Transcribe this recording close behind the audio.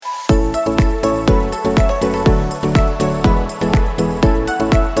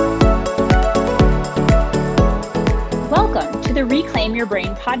Reclaim Your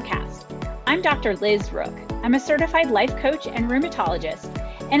Brain podcast. I'm Dr. Liz Rook. I'm a certified life coach and rheumatologist,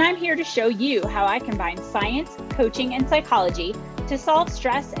 and I'm here to show you how I combine science, coaching, and psychology to solve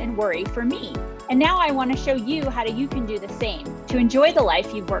stress and worry for me. And now I want to show you how you can do the same to enjoy the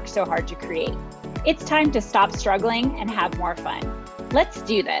life you've worked so hard to create. It's time to stop struggling and have more fun. Let's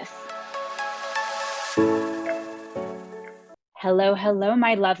do this. Hello,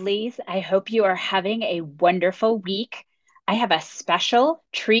 my lovelies. I hope you are having a wonderful week. I have a special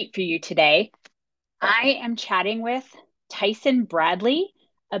treat for you today. I am chatting with Tyson Bradley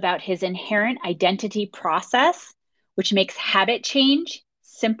about his inherent identity process, which makes habit change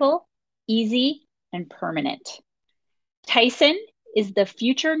simple, easy, and permanent. Tyson is the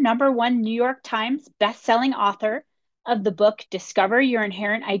future #1 New York Times bestselling author of the book Discover Your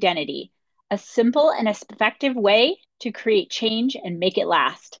Inherent Identity, a simple and effective way to create change and make it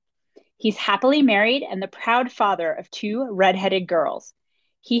last. He's happily married and the proud father of 2 redheaded girls.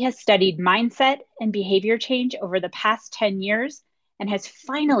 He has studied mindset and behavior change over the past 10 years and has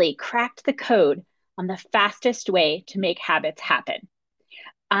finally cracked the code on the fastest way to make habits happen.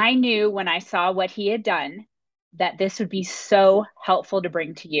 I knew when I saw what he had done that this would be so helpful to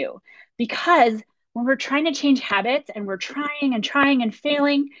bring to you, because when we're trying to change habits and we're trying and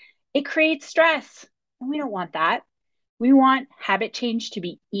failing, it creates stress, and we don't want that. We want habit change to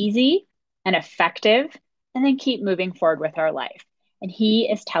be easy and effective, and then keep moving forward with our life. And he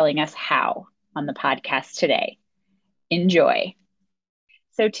is telling us how on the podcast today. Enjoy.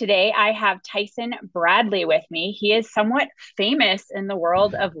 So today I have Tyson Bradley with me. He is somewhat famous in the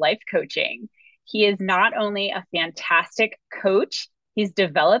world of life coaching. He is not only a fantastic coach, he's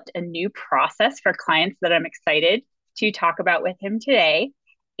developed a new process for clients that I'm excited to talk about with him today.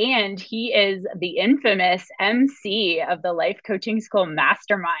 And he is the infamous MC of the Life Coaching School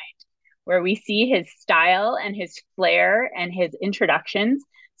Mastermind, where we see his style and his flair and his introductions.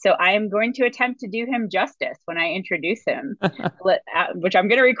 So I am going to attempt to do him justice when I introduce him, which I'm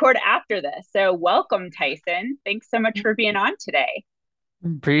going to record after this. So welcome, Tyson. Thanks so much for being on today.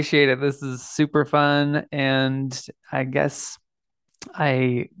 Appreciate it. This is super fun. And I guess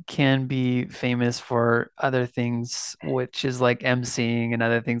I can be famous for other things, which is like emceeing and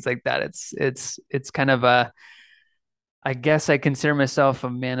other things like that. It's kind of I guess I consider myself a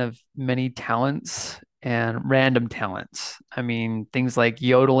man of many talents and random talents. I mean, things like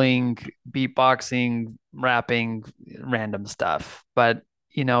yodeling, beatboxing, rapping, random stuff. But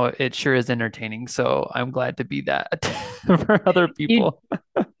it sure is entertaining. So I'm glad to be that for other You people.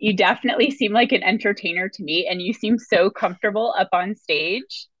 you definitely seem like an entertainer to me, and you seem so comfortable up on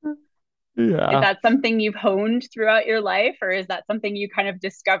stage. Is Yeah. that something you've honed throughout your life, or is that something you kind of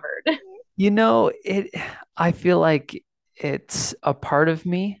discovered? I feel like it's a part of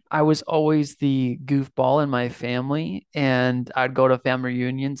me. I was always the goofball in my family, and I'd go to family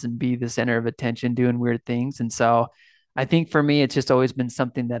reunions and be the center of attention doing weird things. And so I think for me, it's just always been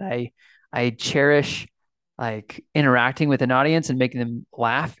something that I cherish, like interacting with an audience and making them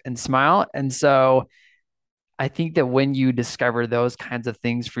laugh and smile. And so I think that when you discover those kinds of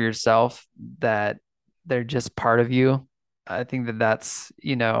things for yourself, that they're just part of you. I think that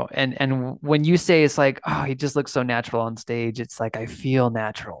and when you say it's like, oh, he just looks so natural on stage, it's like I feel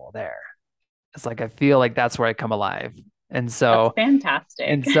natural there. It's like I feel like that's where I come alive. And That's so fantastic.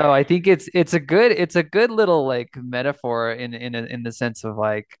 and so I think it's a good little like metaphor in the sense of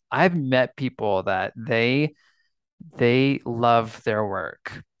like I've met people that they love their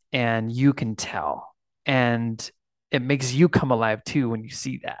work and you can tell. And it makes you come alive too when you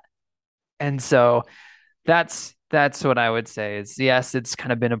see that. And so that's what I would say is yes, it's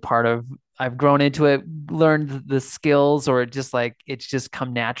kind of been a part of I've grown into it, learned the skills, or just like it's just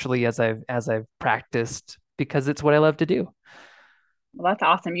come naturally as I've practiced because it's what I love to do. Well, that's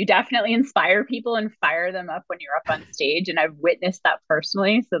awesome. You definitely inspire people and fire them up when you're up on stage. And I've witnessed that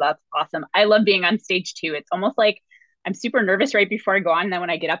personally. So that's awesome. I love being on stage too. It's almost like I'm super nervous right before I go on. And then when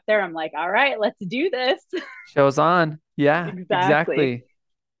I get up there, I'm like, all right, let's do this. Shows on. Yeah, Exactly. exactly.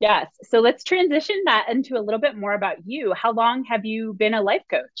 Yes. So let's transition that into a little bit more about you. How long have you been a life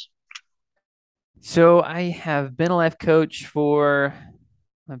coach? So I have been a life coach for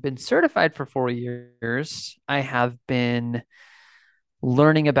I've been certified for 4 years. I have been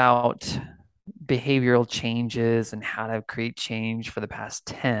learning about behavioral changes and how to create change for the past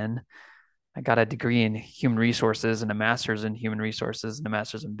 10. I got a degree in human resources and a master's in human resources and a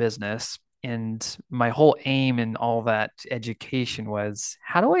master's in business. And my whole aim in all that education was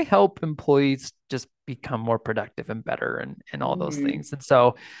how do I help employees just become more productive and better and all those Mhm. things. And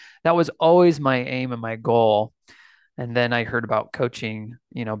so that was always my aim and my goal. And then I heard about coaching,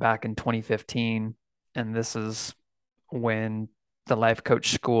 back in 2015. And this is when the life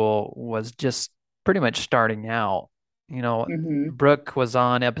coach school was just pretty much starting out. You know, Hmm. Brooke was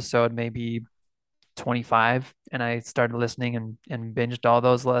on episode maybe 25 and I started listening and binged all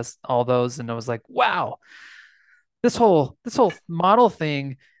those and I was like, wow, this whole model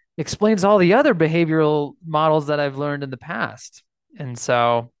thing explains all the other behavioral models that I've learned in the past. And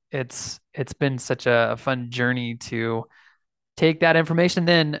so it's been such a fun journey to take that information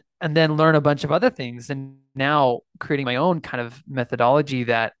and then learn a bunch of other things and now creating my own kind of methodology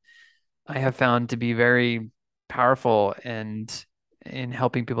that I have found to be very powerful and in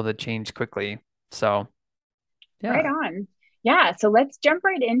helping people to change quickly. So, Right yeah. on. Yeah, so let's jump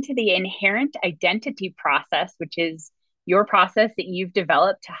right into the inherent identity process, which is your process that you've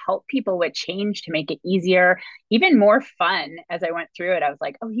developed to help people with change to make it easier, even more fun. As I went through it, I was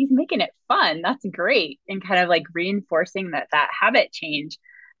like, oh, he's making it fun. That's great. And kind of like reinforcing that habit change.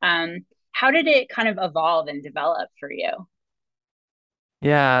 How did it kind of evolve and develop for you?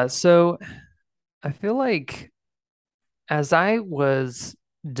 Yeah, so I feel like as I was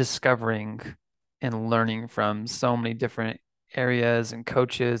discovering and learning from so many different areas and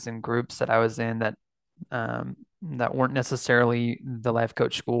coaches and groups that I was in that weren't necessarily the life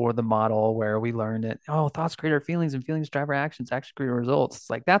coach school or the model where we learned that, oh, thoughts create our feelings and feelings drive our actions, actions create our results. It's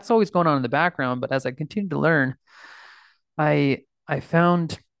like that's always going on in the background. But as I continued to learn, I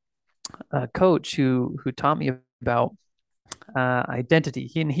found a coach who taught me about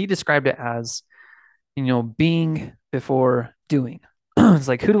identity. And he described it as, being before doing. It's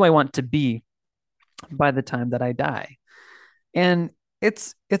like, who do I want to be by the time that I die? And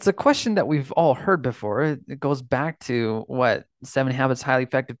it's a question that we've all heard before. It goes back to what Seven Habits of Highly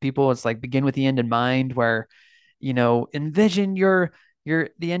Effective People. It's like begin with the end in mind, where envision your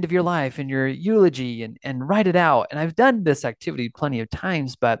the end of your life and your eulogy and write it out. And I've done this activity plenty of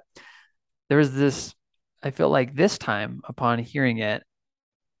times, but there was this. I feel like this time upon hearing it,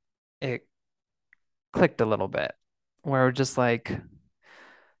 it clicked a little bit, where we're just like,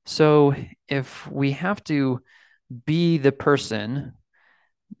 so if we have to be the person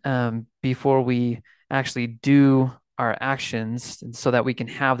before we actually do our actions so that we can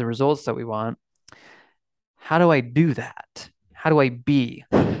have the results that we want, how do I do that? How do I be?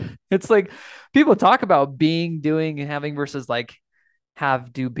 It's like people talk about being, doing, and having versus like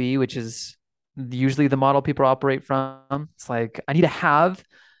have, do, be, which is usually the model people operate from. It's like I need to have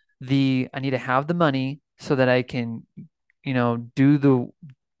the money so that I can, do the,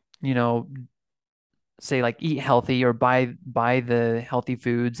 you know, say like eat healthy or buy the healthy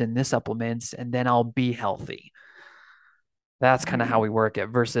foods and the supplements and then I'll be healthy. That's kind of how Mhm. we work it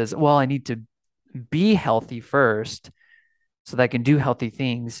versus, well, I need to be healthy first so that I can do healthy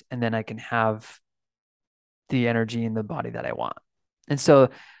things and then I can have the energy in the body that I want. And so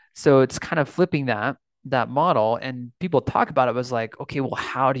it's kind of flipping that model and people talk about it was like, okay, well,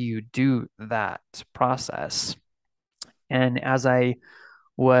 how do you do that process? And as I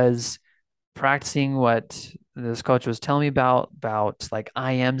was practicing what this coach was telling me about like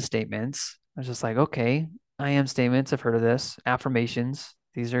I am statements. I was just like, okay, I am statements. I've heard of this. Affirmations.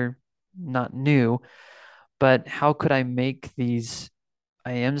 These are not new, but how could I make these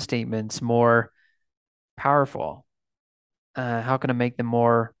I am statements more powerful? How can I make them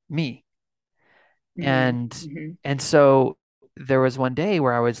more me? Mhm. And Mhm. and so there was one day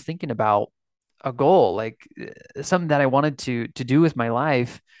where I was thinking about a goal, like something that I wanted to do with my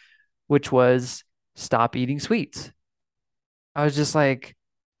life, which was stop eating sweets. I was just like,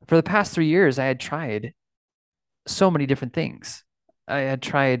 for the past 3 years, I had tried so many different things. I had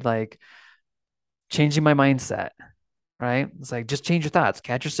tried like changing my mindset, right? It's like just change your thoughts.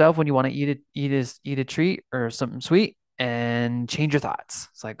 Catch yourself when you want to eat a treat or something sweet and change your thoughts.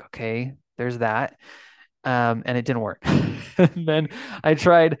 It's like, okay, there's that. And it didn't work. And then I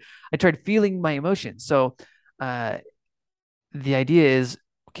tried feeling my emotions. So uh the idea is,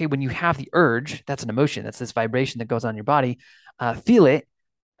 okay, when you have the urge, that's an emotion, that's this vibration that goes on your body, feel it,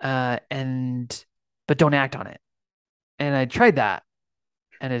 and but don't act on it. And I tried that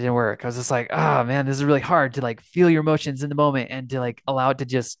and it didn't work. I was just like, oh man, this is really hard to like feel your emotions in the moment and to like allow it to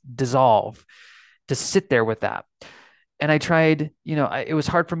just dissolve, to sit there with that. And I tried, it was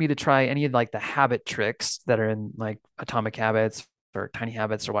hard for me to try any of like the habit tricks that are in like Atomic Habits or Tiny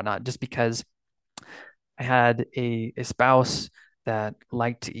Habits or whatnot, just because I had a spouse that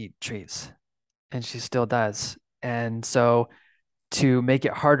liked to eat treats and she still does. And so to make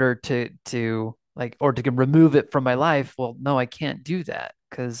it harder to like or to remove it from my life, well, no, I can't do that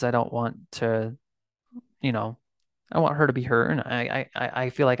because I don't want to, you know, I want her to be her, and I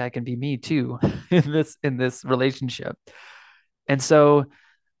feel like I can be me too in this relationship. And so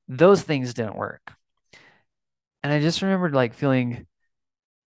those things didn't work. And I just remembered like feeling,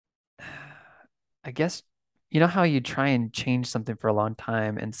 I guess, you know how you try and change something for a long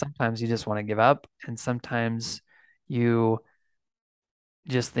time, and sometimes you just want to give up, and sometimes you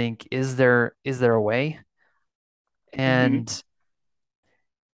just think, is there a way? Hmm. And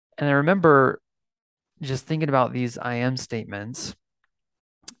and I remember just thinking about these I am statements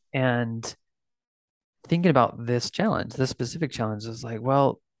and thinking about this challenge, this specific challenge is like,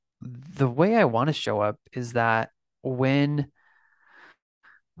 well, the way I want to show up is that when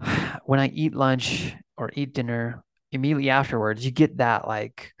when I eat lunch or eat dinner, immediately afterwards, you get that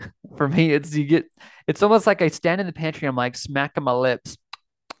like for me, it's almost like I stand in the pantry, I'm like smacking my lips,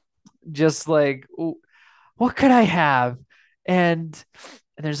 just like, "Ooh, what could I have?" And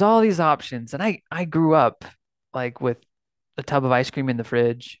and there's all these options. And I grew up like with a tub of ice cream in the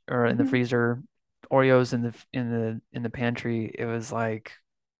fridge or in the Hmm. freezer, Oreos in the pantry. It was like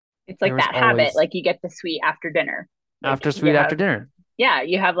It's there like was that habit, always like you get the sweet after dinner. Like after you sweet after have, dinner. yeah,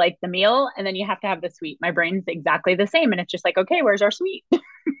 you have like the meal and then you have to have the sweet. My brain's exactly the same. And it's just like, okay, where's our sweet?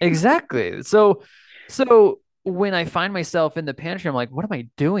 Exactly. So when I find myself in the pantry, I'm like, what am I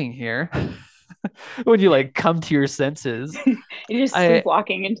doing here? When you like come to your senses, You're just I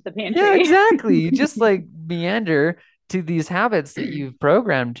sleepwalking into the yeah, pantry. exactly. You just like meander to these habits that you've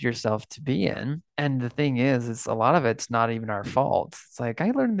programmed yourself to be in. And the thing is, it's a lot of it's not even our fault. It's like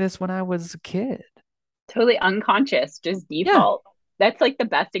I learned this when I was a kid. Totally unconscious, just Yeah, default. That's like the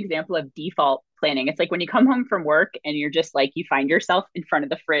best example of default planning. It's like when you come home from work and you're just like, you find yourself in front of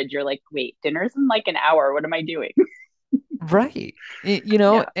the fridge. You're like, wait, dinner's in like an hour. What am I doing? right. You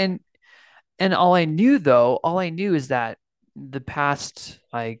know, Yeah. and all I knew is that the past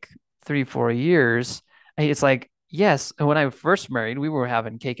like 3, 4 years, it's like, yes, and when I first married, we were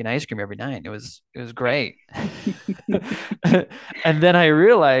having cake and ice cream every night. It was great. And then I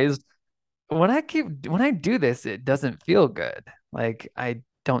realized when I do this, it doesn't feel good. Like I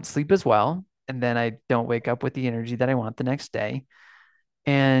don't sleep as well, and then I don't wake up with the energy that I want the next day.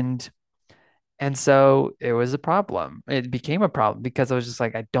 And and so it was a problem. It became a problem because I was just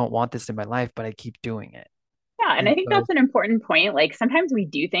like, I don't want this in my life, but I keep doing it. Yeah, and I And think so, that's an important point. Like sometimes we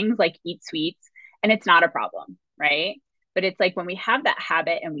do things like eat sweets and it's not a problem, right? But it's like when we have that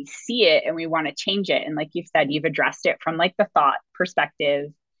habit and we see it and we want to change it. And like you said, you've addressed it from like the thought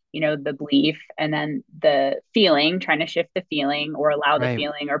perspective, the belief, and then the feeling, trying to shift the feeling or allow the right.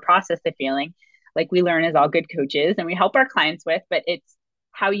 feeling or process the feeling. Like we learn as all good coaches and we help our clients with, but it's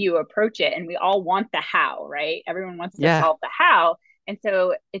how you approach it. And we all want the how, right? Everyone wants to Yeah, solve the how, and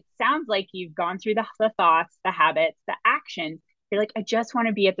so it sounds like you've gone through the thoughts, the habits, the actions. You're like, I just want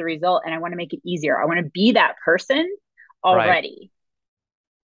to be at the result and I want to make it easier. I want to be that person right. already.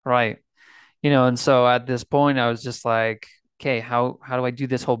 Right. And so at this point I was just like, okay, how do I do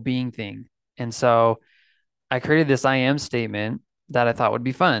this whole being thing? And so I created this I am statement that I thought would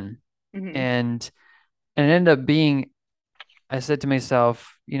be fun. Mm-hmm. And it ended up being, I said to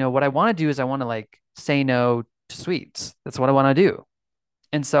myself, what I want to do is I want to like say no to sweets. That's what I want to do.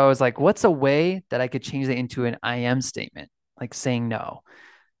 And so I was like, what's a way that I could change that into an I am statement, like saying no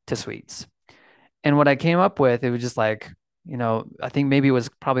to sweets? And what I came up with, it was just like, I think maybe it was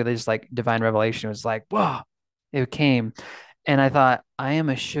probably just like divine revelation. It was like, whoa, it came. And I thought, I am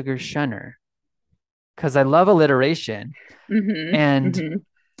a sugar shunner because I love alliteration Mm-hmm. and Mm-hmm.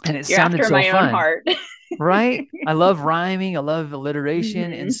 and it You're sounded after so my own fun, heart. right? I love rhyming, I love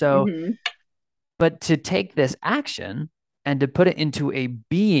alliteration. And Mm-hmm. so, Mm-hmm. but to take this action and to put it into a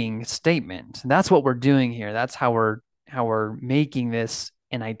being statement, that's what we're doing here. That's how we're making this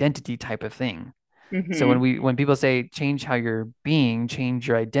an identity type of thing. So Mm-hmm. when people say change how you're being, change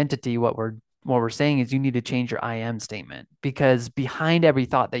your identity, what we're saying is you need to change your I am statement because behind every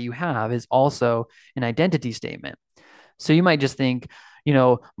thought that you have is also an identity statement. So you might just think,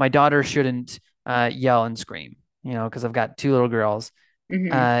 my daughter shouldn't yell and scream, because I've got two little girls,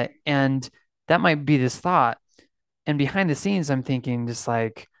 Mm-hmm. and that might be this thought. And behind the scenes, I'm thinking just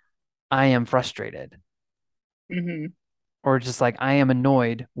like I am frustrated, Mm-hmm. or just like I am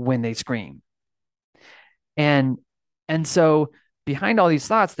annoyed when they scream. And and so behind all these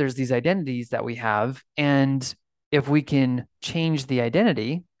thoughts, there's these identities that we have. And if we can change the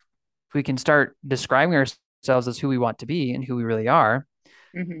identity, if we can start describing ourselves as who we want to be and who we really are,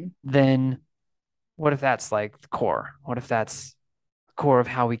 Mm-hmm. then what if that's like the core? What if that's the core of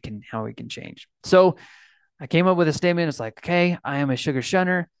how we can change? So I came up with a statement. It's like, okay, I am a sugar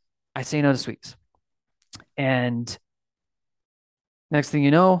shunner. I say no to sweets. And next thing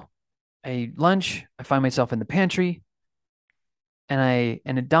you know, I eat lunch. I find myself in the pantry. And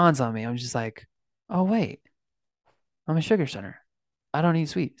it dawns on me. I'm just like, oh wait, I'm a sugar center. I don't eat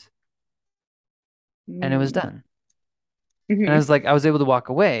sweets. And it was Mm. done. And I Hmm. was like, I was able to walk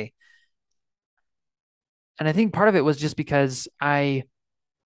away. And I think part of it was just because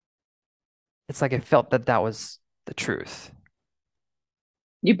it's like I felt that that was the truth.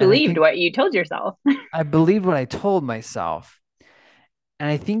 You And I believed think what you told yourself. I believed what I told myself. And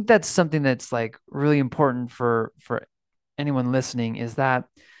I think that's something that's like really important for anyone listening is that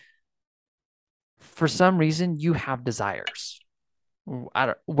for some reason you have desires.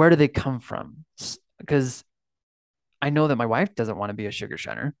 Where do they come from? Because I know that my wife doesn't want to be a sugar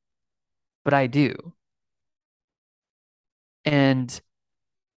shunner, but I do. And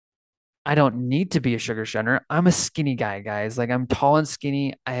I don't need to be a sugar shunner. I'm a skinny guy, guys. Like I'm tall and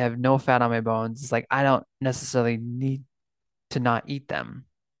skinny. I have no fat on my bones. It's like I don't necessarily need to not eat them,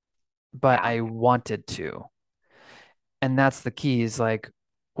 but Yeah. I wanted to. And that's the key is like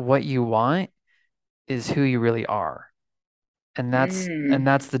what you want is who you really are. And that's Mm, and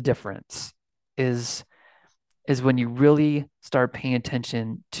that's the difference is is when you really start paying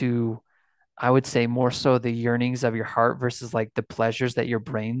attention to I would say more so the yearnings of your heart versus like the pleasures that your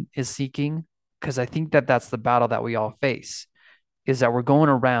brain is seeking. Because I think that that's the battle that we all face is that we're going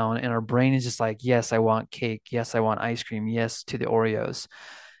around and our brain is just like, yes, I want cake. Yes, I want ice cream. Yes, to the Oreos.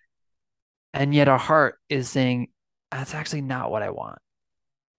 And yet our heart is saying, that's actually not what I want.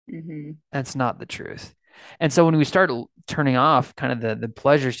 hmm. That's not the truth. And so when we start turning off kind of the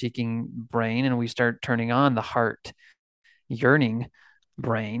pleasure seeking brain and we start turning on the heart yearning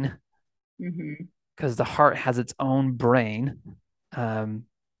brain, Hmm. because the heart has its own brain. Um,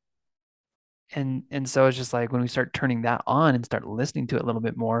 and so it's just like when we start turning that on and start listening to it a little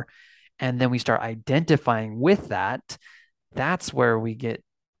bit more, and then we start identifying with that, that's where we get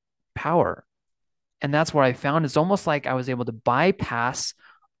power. And that's where I found it's almost like I was able to bypass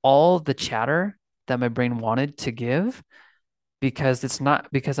all the chatter that my brain wanted to give because it's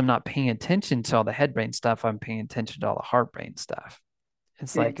not because I'm not paying attention to all the head brain stuff, I'm paying attention to all the heart brain stuff.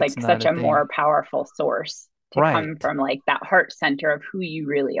 It's And like it's it's like not such a a more thing. powerful source to come Right. from like that heart center of who you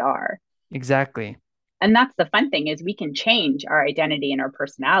really are. Exactly. And that's the fun thing is we can change our identity and our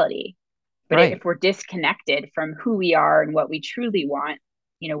personality. But Right. if we're disconnected from who we are and what we truly want,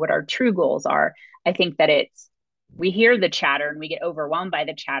 what our true goals are, I think that we hear the chatter and we get overwhelmed by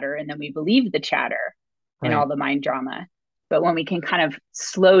the chatter and then we believe the chatter and all Right. the mind drama. But when we can kind of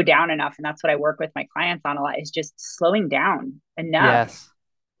slow down enough, and that's what I work with my clients on a lot, is just slowing down enough Yes.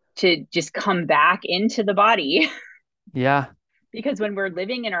 to just come back into the body. Yeah. Because when we're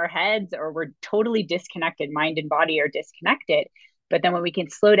living in our heads or we're totally disconnected, mind and body are disconnected. But then when we can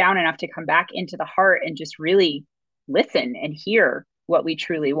slow down enough to come back into the heart and just really listen and hear what we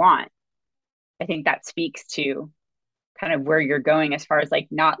truly want, I think that speaks to kind of where you're going as far as like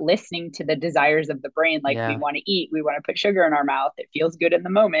not listening to the desires of the brain. Like we Yeah. want to eat, we want to put sugar in our mouth, it feels good in the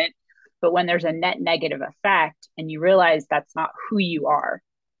moment. But when there's a net negative effect and you realize that's not who you are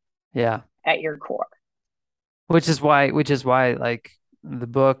Yeah. at your core. Which is why like the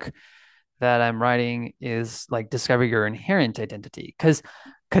book that I'm writing is like discover your inherent identity. Because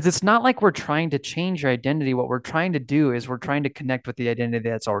it's not like we're trying to change your identity. What we're trying to do is we're trying to connect with the identity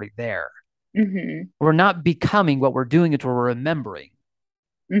that's already there. Mm-hmm. We're not becoming what we're doing, it's what we're remembering.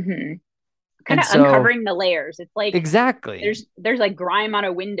 Mm-hmm. Kind And of so uncovering the layers. It's like exactly. there's like grime on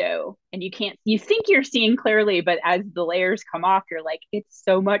a window and you think you're seeing clearly, but as the layers come off, you're like, it's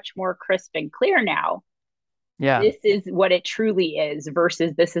so much more crisp and clear now. Yeah. This is what it truly is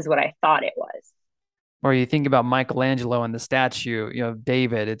versus this is what I thought it was. Or you think about Michelangelo and the statue,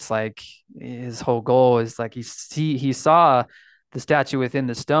 David, it's like his whole goal is like he saw the statue within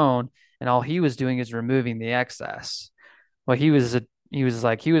the stone and all he was doing is removing the excess. Well, he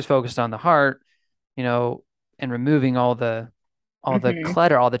was focused on the heart, you know, and removing all the Mm-hmm.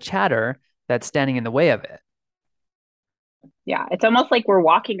 clutter, all the chatter that's standing in the way of it. Yeah, it's almost like we're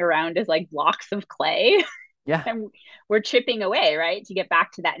walking around as like blocks of clay Yeah, and we're chipping away, right, to get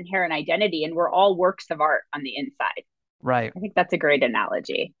back to that inherent identity. And we're all works of art on the inside. right. I think that's a great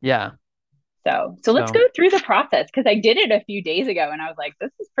analogy. Yeah. So let's go So, through the process because I did it a few days ago and I was like, this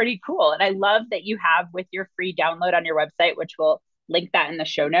is pretty cool. And I love that you have with your free download on your website, which we'll link that in the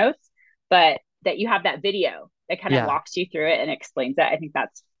show notes, but that you have that video that kind of yeah. walks you through it and explains it. I think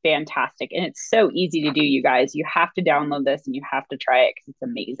that's fantastic. And it's so easy to do, you guys. You have to download this and you have to try it because it's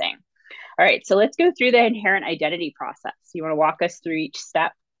amazing. All right. So let's go through the inherent identity process. You want to walk us through each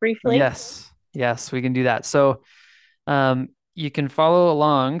step briefly? Yes. Yes, we can do that. So, you can follow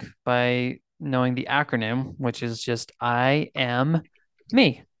along by knowing the acronym, which is just I am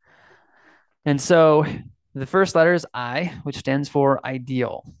me. And so the first letter is I, which stands for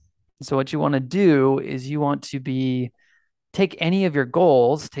ideal. So what you want to do is you want to be take any of your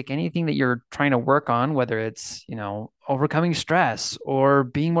goals, take anything that you're trying to work on, whether it's, overcoming stress or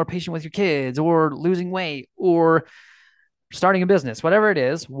being more patient with your kids or losing weight or starting a business, whatever it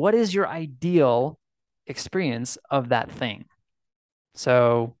is, what is your ideal experience of that thing?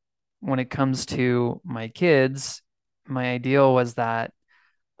 So when it comes to my kids, my ideal was that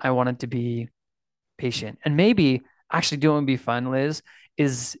I wanted to be patient. And maybe actually doing would be fun, Liz,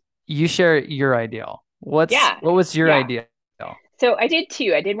 is you share your ideal. Yeah. What was your Yeah. ideal? So I did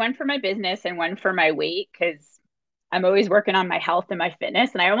two. I did one for my business and one for my weight because I'm always working on my health and my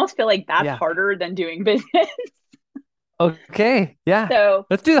fitness. And I almost feel like that's Yeah. harder than doing business. Okay. Yeah. So,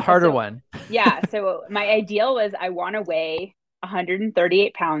 Let's do the harder so one. yeah. So my ideal was I want to weigh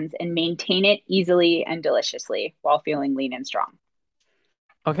 138 pounds and maintain it easily and deliciously while feeling lean and strong.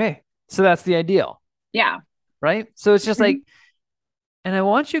 Okay. So that's the ideal, Yeah. right? So it's just Mhm. like, and I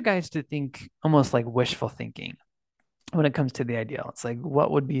want you guys to think almost like wishful thinking when it comes to the ideal. It's like,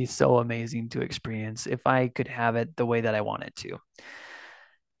 what would be so amazing to experience if I could have it the way that I want it to?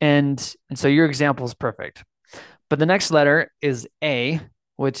 And so your example is perfect. But the next letter is A,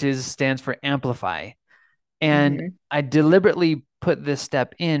 which is stands for amplify. And Mhm. I deliberately put this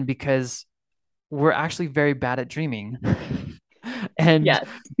step in because we're actually very bad at dreaming. And Yes.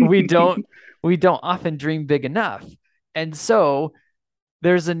 we don't we don't often dream big enough. And so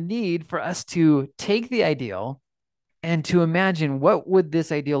there's a need for us to take the ideal and to imagine what would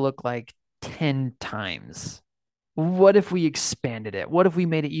this ideal look like 10 times. What if we expanded it? What if we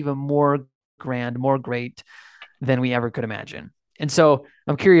made it even more grand, more great than we ever could imagine? And so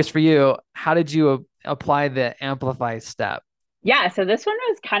I'm curious for you, how did you apply the amplify step? Yeah, so this one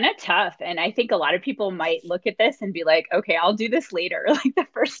was kind of tough. And I think a lot of people might look at this and be like, okay, I'll do this later. Like the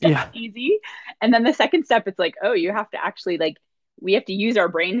first step's Yeah. easy. And then the second step, it's like, oh, you have to actually like, we have to use our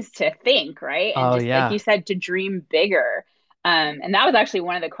brains to think, right? And Oh, just like you yeah. said, to dream bigger. And that was actually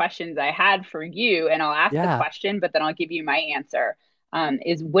one of the questions I had for you. And I'll ask the Yeah. question, but then I'll give you my answer.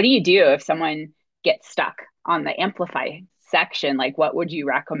 Is what do you do if someone gets stuck on the amplify section? Like, what would you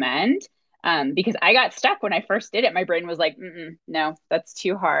recommend? Because I got stuck when I first did it. My brain was like, no, that's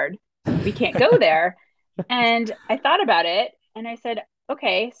too hard. We can't go there. And I thought about it and I said,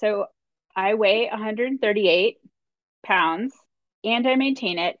 okay, so I weigh 138 pounds and I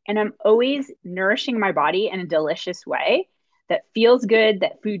maintain it. And I'm always nourishing my body in a delicious way that feels good,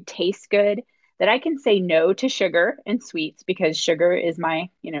 that food tastes good, that I can say no to sugar and sweets because sugar is my,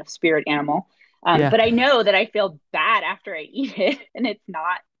 spirit animal. Yeah. But I know that I feel bad after I eat it and it's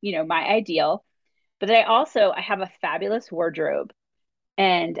not, my ideal. But I have a fabulous wardrobe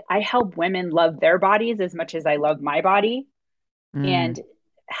and I help women love their bodies as much as I love my body and Mm,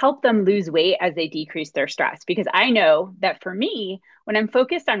 help them lose weight as they decrease their stress. Because I know that for me, when I'm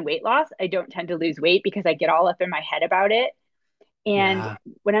focused on weight loss, I don't tend to lose weight because I get all up in my head about it. And yeah.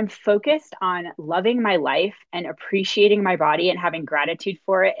 when I'm focused on loving my life and appreciating my body and having gratitude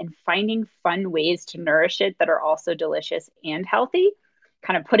for it and finding fun ways to nourish it that are also delicious and healthy,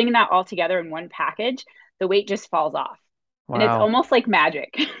 kind of putting that all together in one package, the weight just falls off. And it's Wow. almost like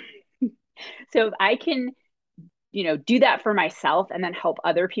magic. So if I can, do that for myself and then help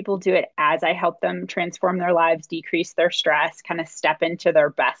other people do it as I help them transform their lives, decrease their stress, kind of step into their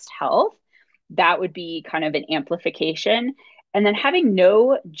best health, that would be kind of an amplification. And then having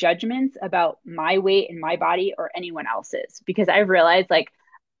no judgments about my weight and my body or anyone else's, because I've realized like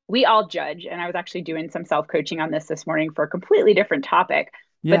we all judge. And I was actually doing some self coaching on this morning for a completely different topic.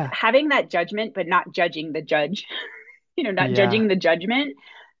 But Yeah. having that judgment, but not judging the judge, not Yeah. judging the judgment,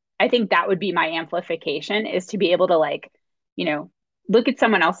 I think that would be my amplification is to be able to like, you know, look at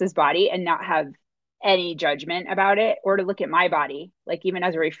someone else's body and not have any judgment about it, or to look at my body, like even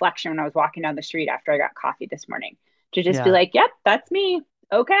as a reflection when I was walking down the street after I got coffee this morning, to just be Yeah. like, yep, that's me.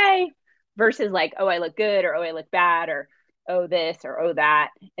 Okay. Versus like, oh, I look good, or oh, I look bad, or oh, this, or oh, that.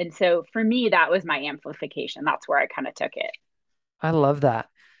 And so for me, that was my amplification. That's where I kind of took it. I love that.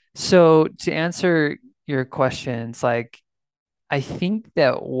 So to answer your questions, like I think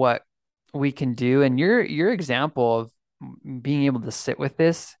that what we can do, and your example of being able to sit with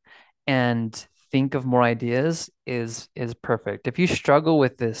this and think of more ideas is perfect. If you struggle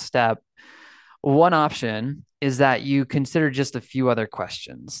with this step, one option is that you consider just a few other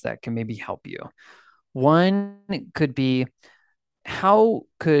questions that can maybe help you. One could be, how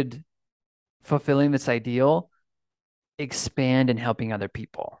could fulfilling this ideal expand in helping other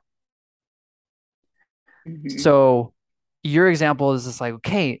people? Mm-hmm. So your example is just like,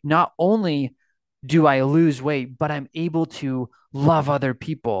 okay, not only do I lose weight, but I'm able to love other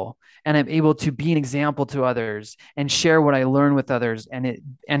people and I'm able to be an example to others and share what I learn with others. And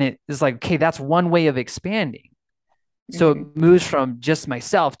it is like, okay, that's one way of expanding. So it Hmm. moves from just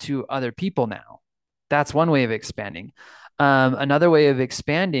myself to other people now. That's one way of expanding. Another way of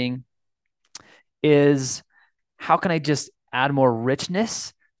expanding is how can I just add more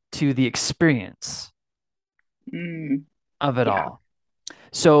richness to the experience Mm. of it Yeah. all?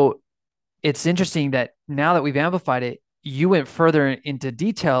 So it's interesting that now that we've amplified it, you went further into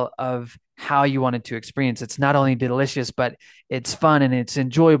detail of how you wanted to experience. It's not only delicious, but it's fun and it's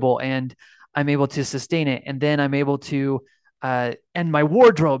enjoyable, and I'm able to sustain it. And then I'm able to, and my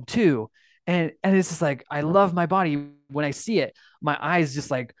wardrobe too. And it's just like I love my body when I see it. My eyes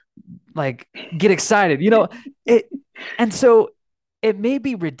just like get excited, it. And so it may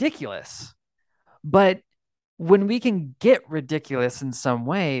be ridiculous, but when we can get ridiculous in some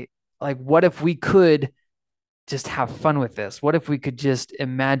way, like what if we could just have fun with this? What if we could just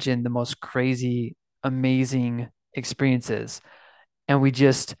imagine the most crazy, amazing experiences and we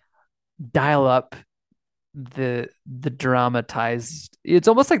just dial up the dramatized, it's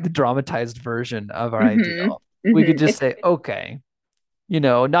almost like the dramatized version of our Hmm. ideal. We Hmm. could just say, okay,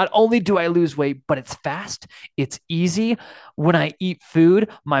 not only do I lose weight, but it's fast, it's easy. When I eat food,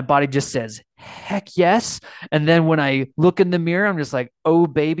 my body just says, heck yes. And then when I look in the mirror, I'm just like, oh,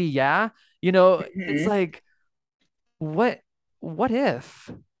 baby, yeah. It's Hmm. like, what, what if?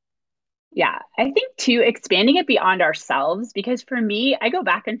 Yeah, I think too, expanding it beyond ourselves, because for me, I go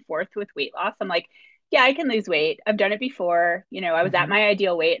back and forth with weight loss. I'm like, yeah, I can lose weight. I've done it before. I was at Mhm. my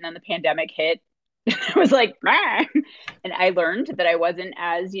ideal weight and then the pandemic hit. I was like, "Rah." And I learned that I wasn't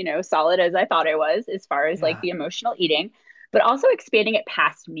as, solid as I thought I was as far as like Yeah. the emotional eating, but also expanding it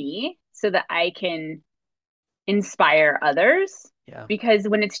past me so that I can inspire others. Yeah. Because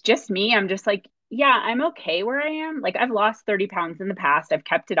when it's just me, I'm just like, yeah, I'm okay where I am. Like, I've lost 30 pounds in the past, I've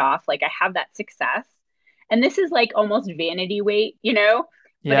kept it off. Like, I have that success. And this is like almost vanity weight,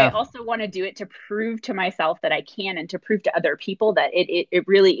 But I Yeah. also want to do it to prove to myself that I can and to prove to other people that it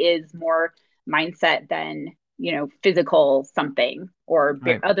really is more mindset than, physical something or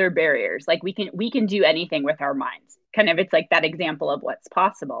Right. other barriers. Like we can do anything with our minds. Kind of it's like that example of what's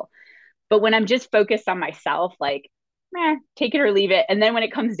possible. But when I'm just focused on myself, like, take it or leave it. And then when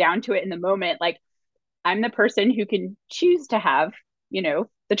it comes down to it in the moment, like, I'm the person who can choose to have,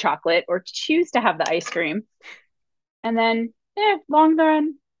 the chocolate or choose to have the ice cream. And then, long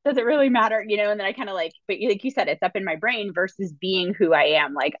run, does it really matter? And then I kind of like, but like you said, it's up in my brain versus being who I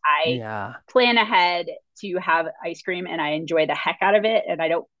am. Like, I Yeah. plan ahead to have ice cream and I enjoy the heck out of it. And I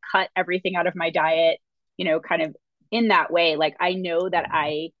don't cut everything out of my diet, kind of in that way. Like, I know that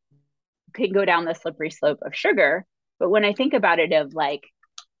I can go down the slippery slope of sugar. But when I think about it, of like,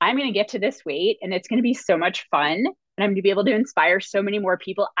 I'm going to get to this weight and it's going to be so much fun. And I'm going to be able to inspire so many more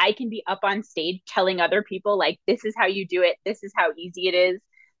people. I can be up on stage telling other people, like, this is how you do it. This is how easy it is.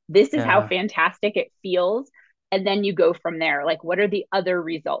 This is how Yeah. fantastic it feels. And then you go from there. Like, what are the other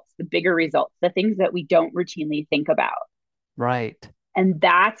results, the bigger results, the things that we don't routinely think about? Right. And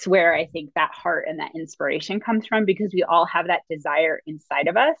that's where I think that heart and that inspiration comes from, because we all have that desire inside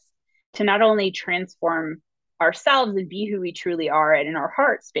of us to not only transform ourselves and be who we truly are and in our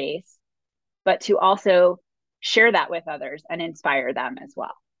heart space, but to also share that with others and inspire them as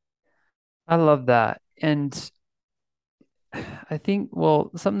well. I love that. And I think,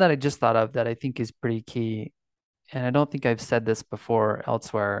 well, something that I just thought of that I think is pretty key, and I don't think I've said this before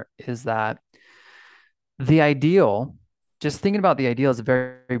elsewhere, is that the ideal, just thinking about the ideal is a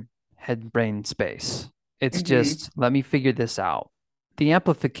very head brain space. It's Mm-hmm. just, let me figure this out. The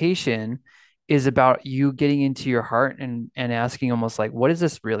amplification is about you getting into your heart and asking almost like, what is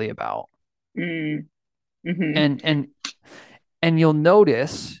this really about? Mm-hmm. And and and you'll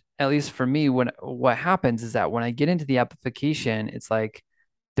notice, at least for me, when what happens is that when I get into the amplification, it's like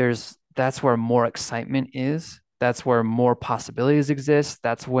that's where more excitement is. That's where more possibilities exist.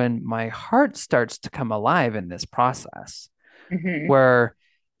 That's when my heart starts to come alive in this process. Mm-hmm. Where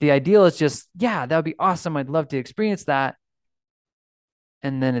the ideal is just, yeah, that would be awesome. I'd love to experience that.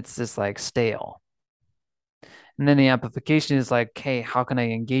 And then it's just like stale. And then the amplification is like, hey, how can I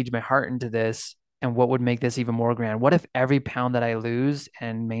engage my heart into this? And what would make this even more grand? What if every pound that I lose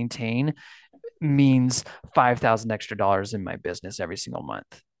and maintain means 5,000 extra dollars in my business every single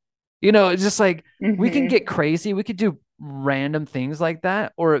month? It's just like we can Mm-hmm. get crazy. We could do random things like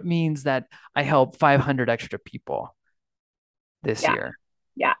that, or it means that I help 500 extra people this Yeah. year.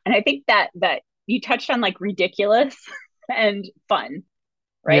 Yeah. And I think that you touched on like ridiculous and fun,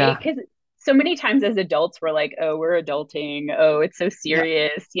 right? Yeah. Because so many times as adults, we're like, oh, we're adulting. Oh, it's so Yeah.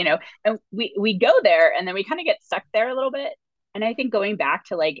 serious, and we go there and then we kind of get stuck there a little bit. And I think going back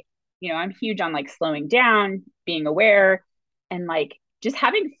to like, I'm huge on like slowing down, being aware, and like just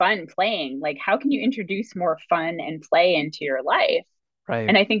having fun playing. Like, how can you introduce more fun and play into your life? Right.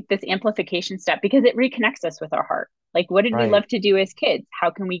 And I think this amplification step, because it reconnects us with our heart. Like, what did we Right. love to do as kids? How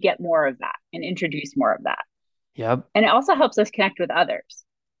can we get more of that and introduce more of that? Yep. And it also helps us connect with others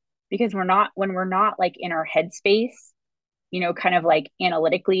because when we're not like in our headspace, kind of like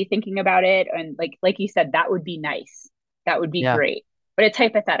analytically thinking about it. And like you said, that would be nice. That would be Yeah. great. But it's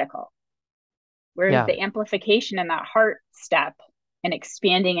hypothetical. Whereas Yeah. the amplification and that heart step and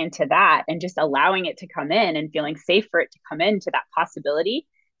expanding into that and just allowing it to come in and feeling safe for it to come into that possibility.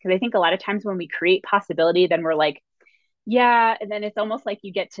 Because I think a lot of times when we create possibility, then we're like, yeah. And then it's almost like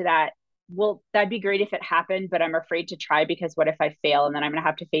you get to that, well, that'd be great if it happened, but I'm afraid to try because what if I fail? And then I'm going to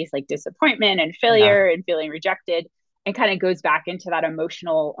have to face like disappointment and Yeah. failure and feeling rejected, and kind of goes back into that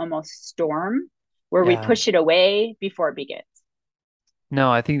emotional almost storm where we Yeah. push it away before it begins.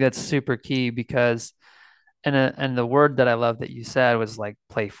 No, I think that's super key because and the word that I love that you said was like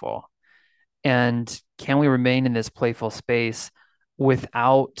playful. And can we remain in this playful space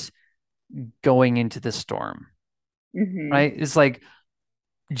without going into the storm? Mm-hmm. Right? It's like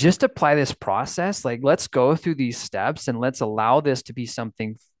just apply this process. Like let's go through these steps and let's allow this to be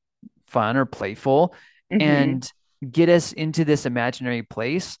something fun or playful Mm-hmm. and get us into this imaginary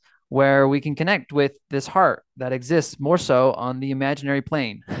place where we can connect with this heart that exists more so on the imaginary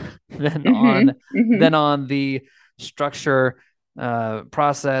plane than on Mm-hmm. Mm-hmm. than on the structure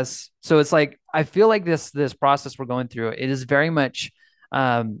process. So it's like I feel like this process we're going through, it is very much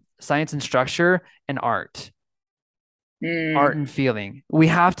science and structure and art Mm. and feeling. We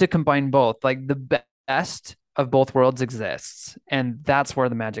have to combine both. Like the best of both worlds exists, and that's where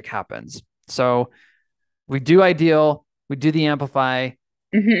the magic happens. So we do ideal, we do the amplify,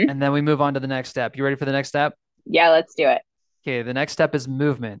 Mm-hmm. and then we move on to the next step. You ready for the next step? Yeah, let's do it. Okay, the next step is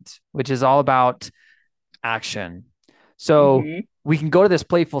movement, which is all about action. So Mm-hmm. we can go to this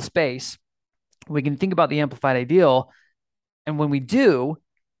playful space, we can think about the amplified ideal, and when we do,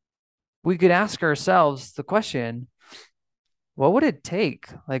 we could ask ourselves the question, what would it take?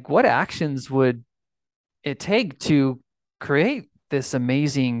 Like, what actions would it take to create this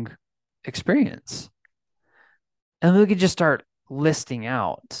amazing experience? And we could just start listing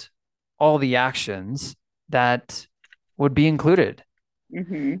out all the actions that would be included.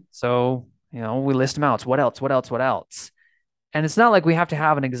 Mm-hmm. So, we list them out. So what else? What else? What else? And it's not like we have to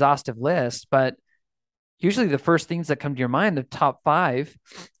have an exhaustive list, but usually the first things that come to your mind, the top five,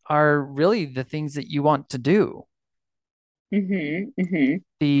 are really the things that you want to do, Mm-hmm. Mm-hmm.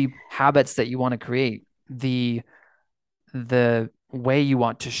 the habits that you want to create, the way you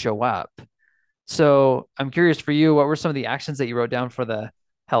want to show up. So I'm curious for you, what were some of the actions that you wrote down for the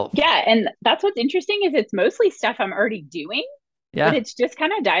health? Yeah, and that's what's interesting is it's mostly stuff I'm already doing, but Yeah. it's just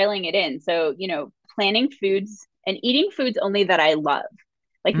kind of dialing it in. So, planning foods and eating foods only that I love.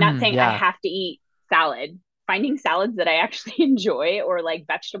 Like not saying I Yeah. have to eat salad, finding salads that I actually enjoy or like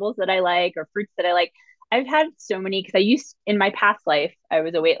vegetables that I like or fruits that I like. I've had so many because I used in my past life, I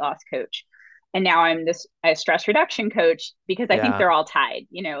was a weight loss coach. And now I'm this a stress reduction coach because I think Yeah. they're all tied.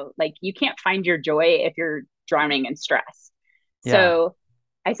 Like you can't find your joy if you're drowning in stress. Yeah. So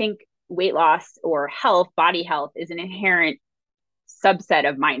I think weight loss or health, body health, is an inherent subset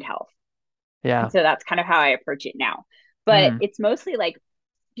of mind health. And Yeah. so that's kind of how I approach it now. But Mm. it's mostly like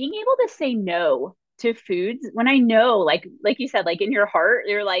being able to say no to foods when I know, like you said, like in your heart,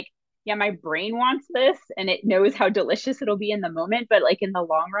 you're like, yeah, my brain wants this and it knows how delicious it'll be in the moment, but like in the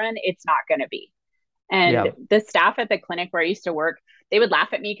long run, it's not going to be. And Yeah. the staff at the clinic where I used to work, they would laugh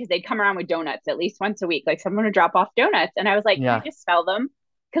at me because they'd come around with donuts at least once a week. Like someone would drop off donuts. And I was like, can I Yeah. just smell them?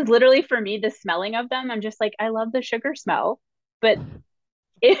 Because literally for me, the smelling of them, I'm just like, I love the sugar smell. But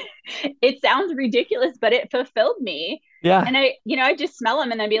it it sounds ridiculous, but it fulfilled me. Yeah. And I just smell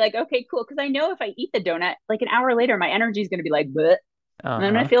them and then be like, okay, cool. Because I know if I eat the donut, like an hour later, my energy is going to be like, bleh, and I'm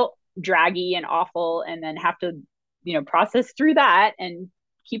going to Uh-huh. feel draggy and awful, and then have to, process through that and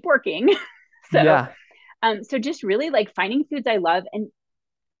keep working. so, Yeah. so just really like finding foods I love and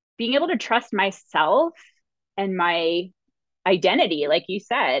being able to trust myself and my identity, like you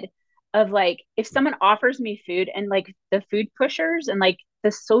said, of like if someone offers me food and like the food pushers and like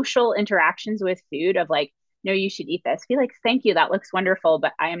the social interactions with food of like, no, you should eat this. Be like, thank you, that looks wonderful,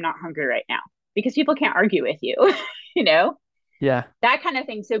 but I am not hungry right now because people can't argue with you, you know, Yeah. that kind of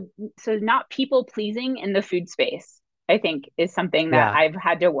thing. So not people pleasing in the food space. I think is something that Yeah. I've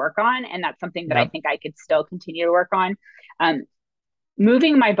had to work on, and that's something that I Yep. think I could still continue to work on. Um,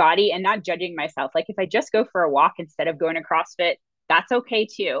 Moving my body and not judging myself. Like if I just go for a walk instead of going to CrossFit, that's okay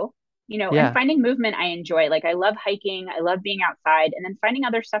too. And Yeah. finding movement I enjoy. Like I love hiking, I love being outside, and then finding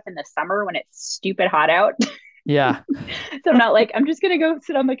other stuff in the summer when it's stupid hot out Yeah. So I'm not like, I'm just going to go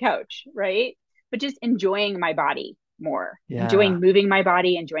sit on the couch, right? But just enjoying my body more, Yeah. enjoying moving my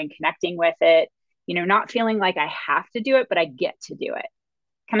body, enjoying connecting with it, not feeling like I have to do it, but I get to do it.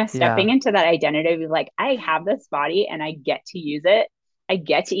 Kind of stepping Yeah. into that identity of like, I have this body and I get to use it. I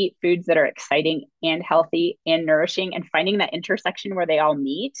get to eat foods that are exciting and healthy and nourishing and finding that intersection where they all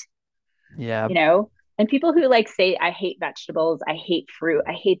meet, Yeah. you know? And people who like say, I hate vegetables, I hate fruit,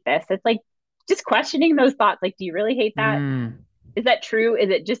 I hate this, it's like just questioning those thoughts. Like, do you really hate that? Mm, Is that true? Is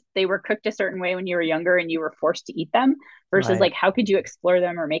it just they were cooked a certain way when you were younger and you were forced to eat them versus right. like, how could you explore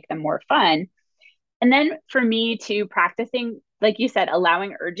them or make them more fun? And then for me to practicing, like you said,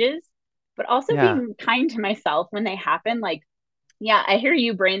 allowing urges, but also Yeah. being kind to myself when they happen. Like, yeah, I hear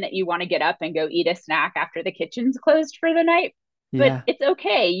you, brain, that you want to get up and go eat a snack after the kitchen's closed for the night, but Yeah. it's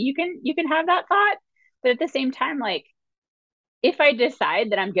okay. You can have that thought, but at the same time, like if I decide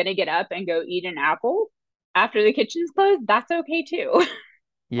that I'm gonna get up and go eat an apple after the kitchen's closed, that's okay too. Almost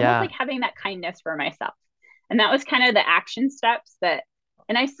like Yeah. having that kindness for myself. And that was kind of the action steps that,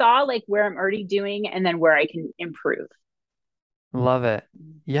 and I saw like where I'm already doing and then where I can improve. Love it.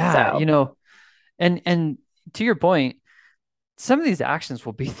 Yeah. So, And to your point, some of these actions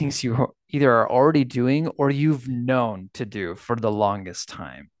will be things you either are already doing or you've known to do for the longest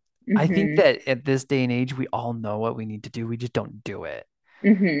time. I think mm-hmm, that at this day and age, we all know what we need to do. We just don't do it.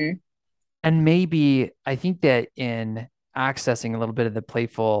 mm-hmm. And maybe I think that in accessing a little bit of the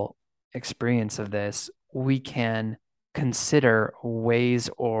playful experience of this, we can consider ways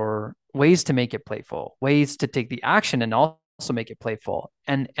to make it playful, ways to take the action and also make it playful.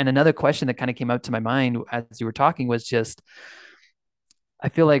 And another question that kind of came up to my mind as you were talking was just, I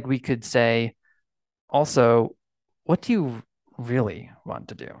feel like we could say also, what do you really want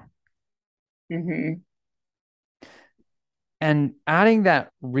to do? Mm-hmm. And adding that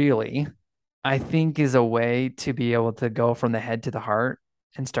really, I think is a way to be able to go from the head to the heart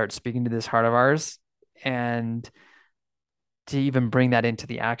and start speaking to this heart of ours and to even bring that into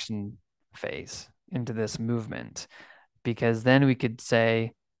the action phase, into this movement. Because then we could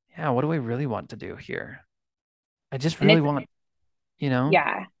say, yeah, what do I really want to do here? I just And really it's, want, you know?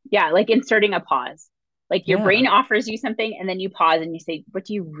 yeah, yeah, like inserting a pause. Like your brain Yeah. offers you something and then you pause and you say, what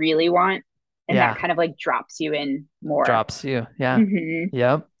do you really want? And that Yeah. kind of like drops you in more. Drops you. Yeah. Mm-hmm.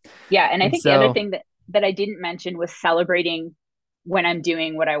 Yep. Yeah, and I And think the other so, thing that I didn't mention was celebrating when I'm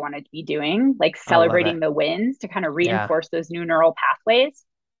doing what I want to be doing, like I love it. celebrating the wins to kind of Yeah. reinforce those new neural pathways.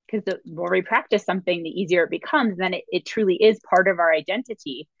 Because the more we practice something, the easier it becomes. Then it truly is part of our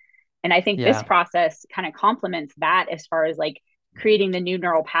identity. And I think this Yeah. process kind of complements that as far as like creating the new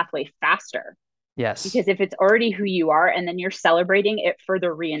neural pathway faster. Yes. Because if it's already who you are and then you're celebrating, it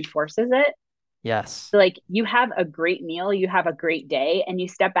further reinforces it. Yes. So like you have a great meal, you have a great day, and you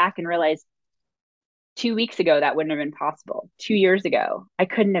step back and realize 2 weeks ago that wouldn't have been possible. 2 years ago I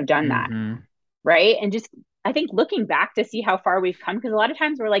couldn't have done that, Mm-hmm. right? And just I think looking back to see how far we've come, because a lot of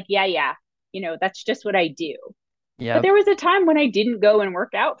times we're like, yeah, that's just what I do. But Yep. there was a time when I didn't go and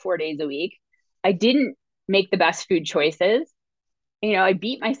work out 4 days a week. I didn't make the best food choices. I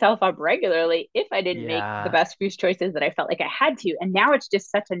beat myself up regularly if I didn't make the Yeah. best food choices that I felt like I had to. And now it's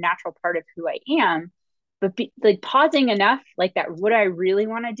just such a natural part of who I am. But like pausing enough, like that, what I really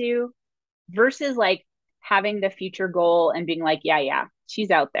want to do versus like having the future goal and being like, yeah,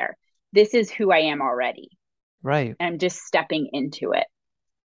 she's out there. This is who I am already. Right. And I'm just stepping into it.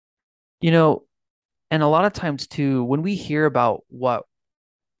 You know, and a lot of times too, when we hear about what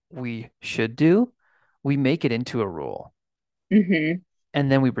we should do, we make it into a rule Mm-hmm. and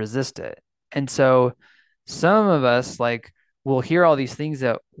then we resist it. And so some of us like will hear all these things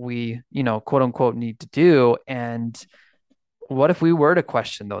that we, quote unquote need to do. And what if we were to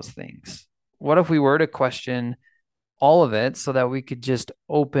question those things? What if we were to question all of it so that we could just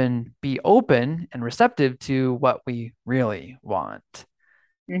be open and receptive to what we really want?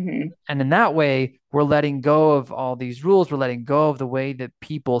 Mm-hmm. And in that way, we're letting go of all these rules. We're letting go of the way that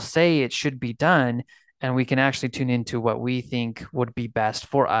people say it should be done. And we can actually tune into what we think would be best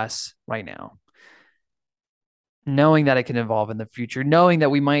for us right now, knowing that it can evolve in the future, knowing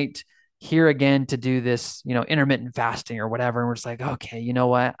that we might hear again to do this, intermittent fasting or whatever. And we're just like, okay, you know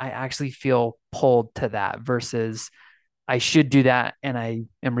what? I actually feel pulled to that versus I should do that. And I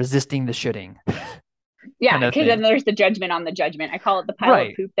am resisting the shoulding Yeah, kind of because then thing. there's the judgment on the judgment. I call it the pile of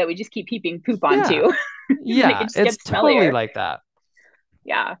Right. poop that we just keep heaping poop onto, Yeah. and then it Yeah. just It's gets totally smellier. like that.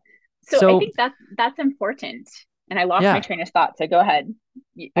 Yeah. So I So, think that's important. And I lost my yeah. train of thought. So go ahead.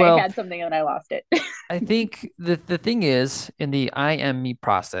 I Well, had something and I lost it. I think the thing is in the I am me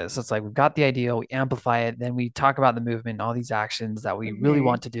process, it's like we've got the idea, we amplify it, then we talk about the movement, all these actions that we really Mm-hmm.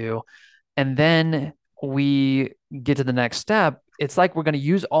 want to do. And then we get to the next step, it's like we're going to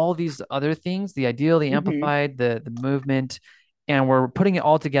use all these other things, the ideal, the Hmm. amplified, the movement, and we're putting it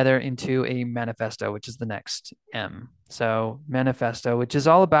all together into a manifesto, which is the next M. So manifesto, which is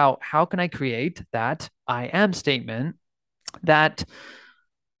all about how can I create that I am statement that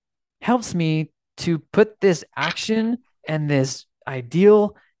helps me to put this action and this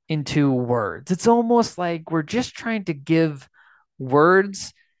ideal into words. It's almost like we're just trying to give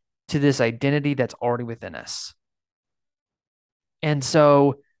words to this identity that's already within us. And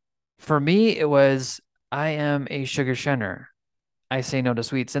so for me, it was I am a sugar shunner. I say no to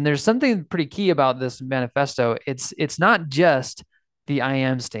sweets. And there's something pretty key about this manifesto. It's not just the I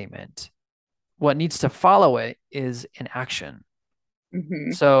am statement. What needs to follow it is an action.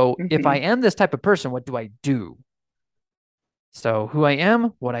 Hmm. So if I Hmm. am this type of person, what do I do? So who I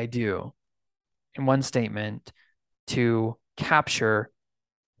am, what I do in one statement to capture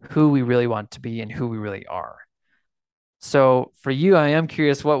who we really want to be and who we really are. So for you, I am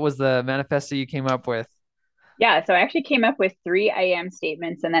curious, what was the manifesto you came up with? Yeah, so I actually came up with three I am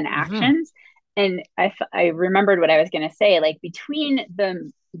statements and then Hmm. actions. And I remembered what I was going to say. Like between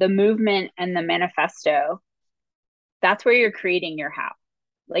the movement and the manifesto, that's where you're creating your how.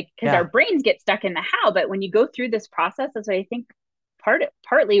 Like because our Yeah. brains get stuck in the how, but when you go through this process, that's what I think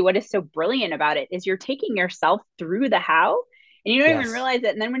partly what is so brilliant about it is you're taking yourself through the how and you don't even Yes. realize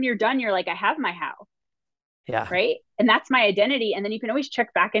it. And then when you're done, you're like, I have my how, Yeah. right? And that's my identity. And then you can always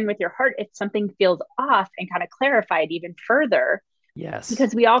check back in with your heart if something feels off and kind of clarify it even further Yes.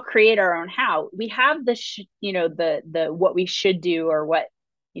 because we all create our own how. We have the what we should do or what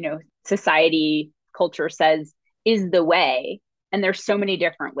society culture says is the way, and there's so many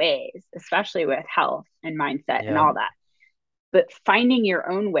different ways, especially with health and mindset and Yeah. all that. But finding your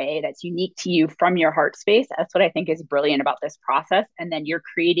own way that's unique to you from your heart space, that's what I think is brilliant about this process. And then you're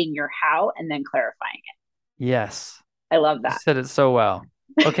creating your how and then clarifying Yes. it. I love You that. said it so well.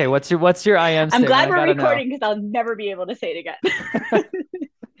 Okay, what's your I am I'm statement? glad I we're gotta know. recording because I'll never be able to say it again.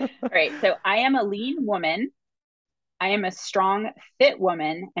 All right, so I am a lean woman. I am a strong, fit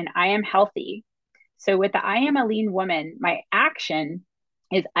woman, and I am healthy. So, with the I am a lean woman, my action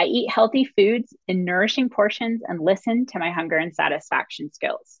is I eat healthy foods in nourishing portions and listen to my hunger and satisfaction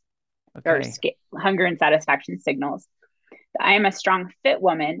skills or Okay. hunger and satisfaction signals. I am a strong, fit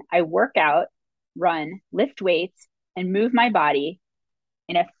woman. I work out, run, lift weights, and move my body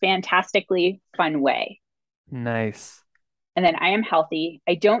in a fantastically fun way. Nice. And then I am healthy.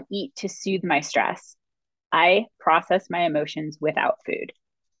 I don't eat to soothe my stress. I process my emotions without food.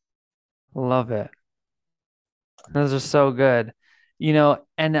 Love it. Those are so good.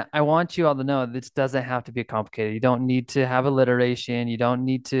 And I want you all to know this doesn't have to be complicated. You don't need to have alliteration. You don't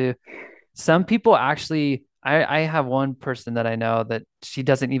need to. Some people actually, I have one person that I know that she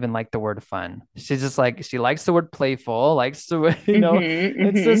doesn't even like the word fun. She's just like, she likes the word playful, likes to, Mm-hmm,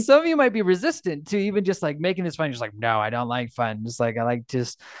 and so mm-hmm, some of you might be resistant to even just like making this fun. Just like, no, I don't like fun. Just like, I like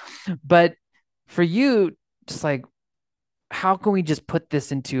just, but for you, just like, how can we just put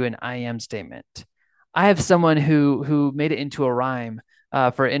this into an I am statement? I have someone who made it into a rhyme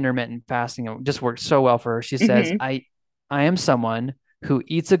for intermittent fasting. It just worked so well for her. She says, mm-hmm. I am someone who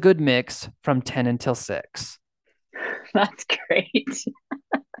eats a good mix from 10 until 6. That's great.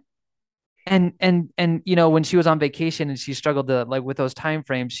 And when she was on vacation and she struggled to like with those time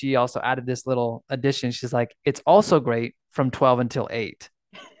frames, she also added this little addition. She's like, it's also great from 12 until 8.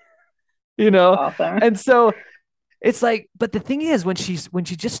 That's You know? awesome. And so it's like, but the thing is when she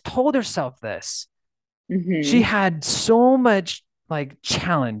just told herself this, she Mm-hmm, had so much like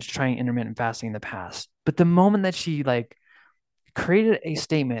challenge trying intermittent fasting in the past. But the moment that she like created a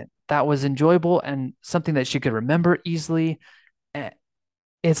statement that was enjoyable and something that she could remember easily, eh,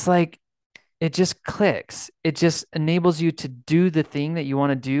 it's like it just clicks. It just enables you to do the thing that you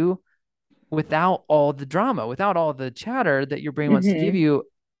want to do without all the drama, without all the chatter that your brain wants to give mm-hmm. you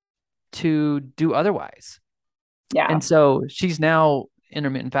to do otherwise. Yeah. And so she's now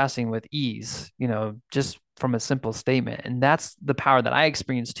intermittent fasting with ease, just from a simple statement. And that's the power that I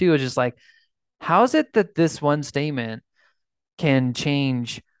experienced too, is just like, how is it that this one statement can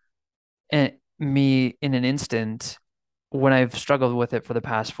change me in an instant when I've struggled with it for the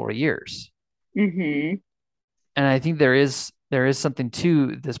past 4 years? Mm-hmm. And I think there is something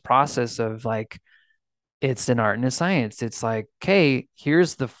to this process of like it's an art and a science. It's like, okay,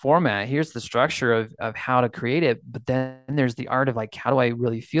 here's the format, here's the structure of how to create it, but then there's the art of like, how do I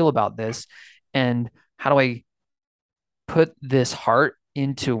really feel about this, and how do I put this heart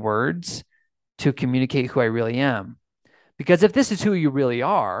into words to communicate who I really am? Because if this is who you really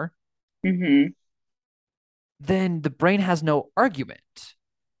are, Mm-hmm. then the brain has no argument.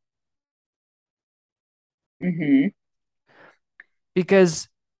 Mm-hmm. Because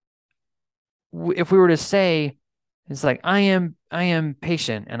if we were to say, it's like, I am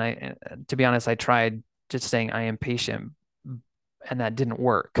patient. And to be honest, I tried just saying I am patient and that didn't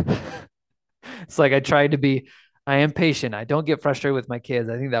work. It's like I tried to be, I am patient. I don't get frustrated with my kids.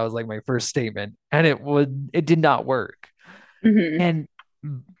 I think that was like my first statement, and it did not work. Mm-hmm. And,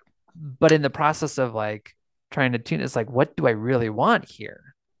 but in the process of like trying to tune, it's like, what do I really want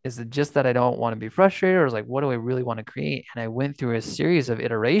here? Is it just that I don't want to be frustrated, or is like, what do I really want to create? And I went through a series of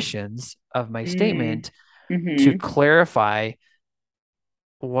iterations of my statement to Mm-hmm. clarify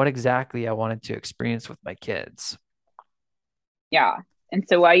what exactly I wanted to experience with my kids. Yeah. And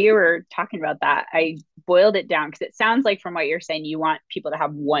so while you were talking about that, I boiled it down because it sounds like from what you're saying, you want people to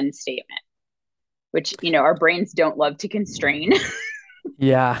have one statement, which, our brains don't love to constrain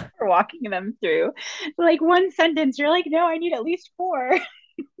Yeah. for walking them through. Like one sentence, you're like, no, I need at least four.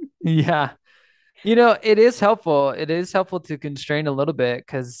 Yeah. It is helpful. It is helpful to constrain a little bit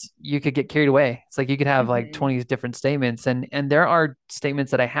because you could get carried away. It's like you could have like Mm-hmm. 20 different statements, and there are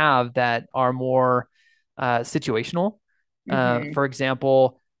statements that I have that are more situational. Mm-hmm. For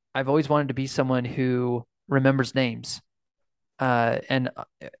example, I've always wanted to be someone who remembers names. And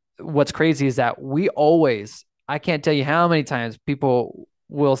what's crazy is that I can't tell you how many times people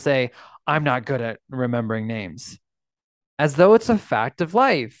will say, I'm not good at remembering names, as though it's a fact of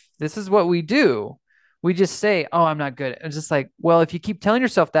life. This is what we do. We just say, "Oh, I'm not good." It's just like, well, if you keep telling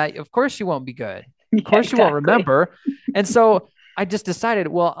yourself that, of course you won't be good. Of Yeah, course you won't exactly. remember. And so I just decided,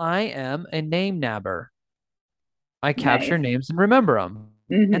 well, I am a name nabber. I capture Nice. names and remember them.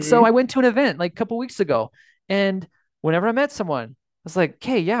 And so Mm-hmm. I went to an event like a couple weeks ago, and whenever I met someone, I was like,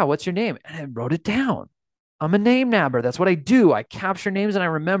 "Okay, yeah, what's your name?" And I wrote it down. I'm a name nabber. That's what I do. I capture names and I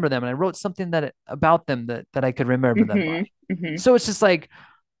remember them. And I wrote something about them that I could remember them by. Mm-hmm. Mm-hmm. So it's just like,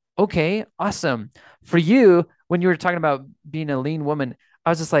 okay, awesome. For you, when you were talking about being a lean woman, I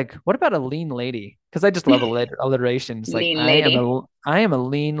was just like, what about a lean lady? Because I just love alliterations. Like Lean lady. I am a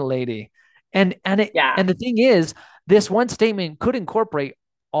lean lady. Yeah. And the thing is, this one statement could incorporate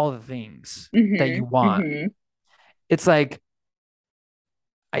all the things that Mm-hmm. you want. Mm-hmm. It's like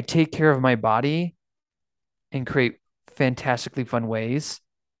I take care of my body and create fantastically fun ways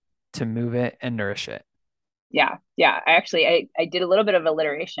to move it and nourish it. Yeah. Yeah. I did a little bit of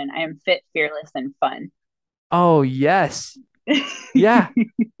alliteration. I am fit, fearless, and fun. Oh, yes. Yeah.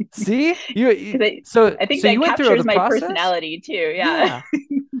 See? Because I think So that you went through captures the my process? personality too. Yeah.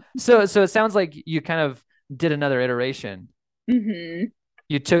 Yeah. So it sounds like you kind of did another iteration. Mm-hmm.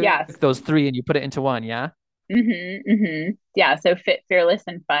 You took Yes. those three and you put it into one, yeah? Mm-hmm. Mm-hmm. Yeah. So fit, fearless,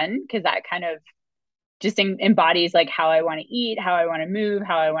 and fun, because that kind of just embodies like how I want to eat, how I want to move,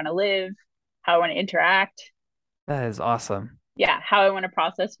 how I want to live, how I want to interact. That is awesome. Yeah. How I want to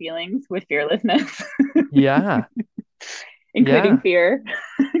process feelings with fearlessness, Yeah. including Yeah. fear.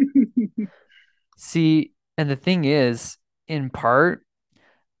 See, and the thing is, in part,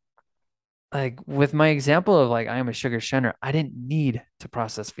 like with my example of like I am a sugar shunner, I didn't need to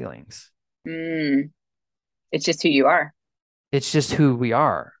process feelings. Mm, it's just who you are. It's just who we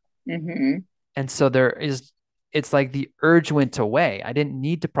are. Mm-hmm. And so it's like the urge went away. I didn't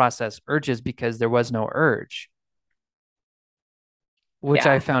need to process urges because there was no urge, which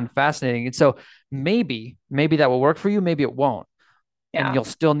I Yeah. found fascinating. And so maybe that will work for you, maybe it won't. And Yeah. you'll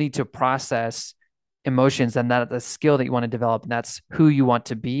still need to process emotions, and that's a skill that you want to develop. And that's who you want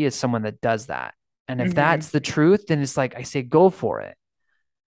to be, is someone that does that. And if Mm-hmm. that's the truth, then it's like I say, go for it.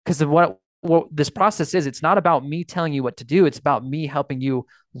 Because of what this process is, it's not about me telling you what to do. It's about me helping you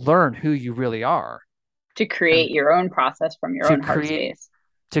learn who you really are To and create your own process from your to own heart create space.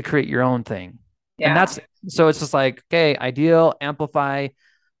 to create your own thing. And Yeah. that's so it's just like, okay, ideal, amplify,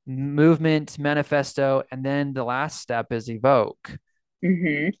 movement, manifesto, and then the last step is evoke.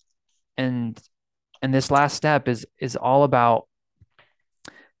 Mm-hmm. And this last step is all about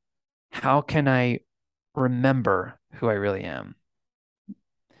how can I remember who I really am.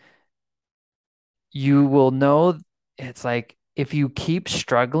 You will know, it's like if you keep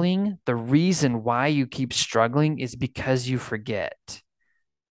struggling, the reason why you keep struggling is because you forget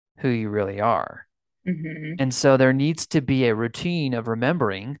who you really are. Mm-hmm. And so there needs to be a routine of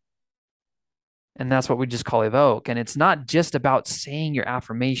remembering. And that's what we just call evoke. And it's not just about saying your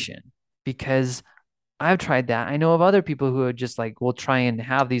affirmation, because I've tried that. I know of other people who are just like will try and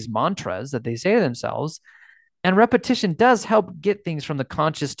have these mantras that they say to themselves. And repetition does help get things from the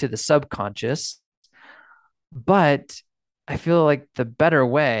conscious to the subconscious. But I feel like the better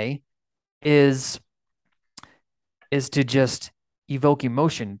way is to just evoke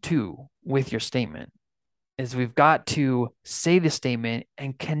emotion too with your statement. Is we've got to say the statement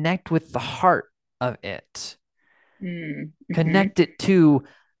and connect with the heart of it. Mm-hmm. Connect it to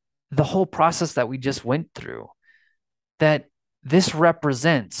the whole process that we just went through, that this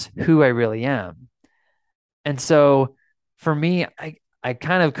represents who I really am. And so for me, I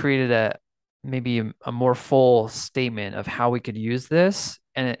kind of created maybe a more full statement of how we could use this.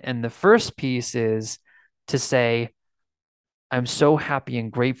 And the first piece is to say, I'm so happy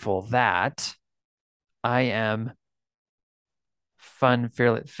and grateful that I am fun,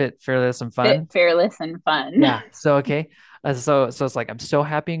 fearless, and Fit, fun. fearless, and fun. Yeah. So okay. So it's like I'm so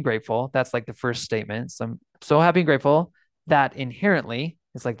happy and grateful. That's like the first statement. So I'm so happy and grateful that inherently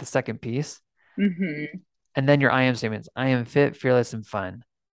is like the second piece. Mm-hmm. And then your I am statements. I am fit, fearless, and fun.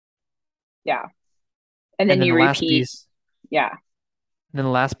 Yeah. And And then then you the last repeat. piece, Yeah. and then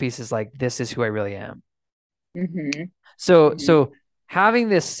the last piece is like this is who I really am. Mm-hmm. So Mm-hmm. so having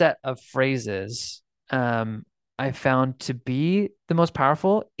this set of phrases, I found to be the most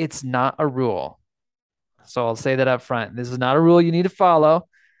powerful. It's not a rule. So I'll say that up front. This is not a rule you need to follow.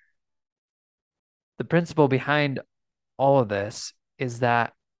 The principle behind all of this is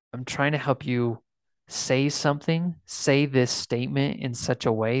that I'm trying to help you say something, say this statement in such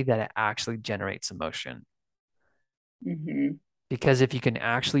a way that it actually generates emotion. Mm-hmm. Because if you can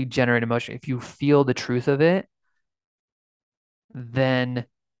actually generate emotion, if you feel the truth of it, then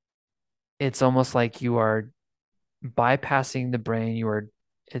it's almost like you are bypassing the brain.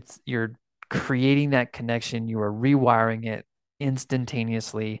 You're creating that connection. You are rewiring it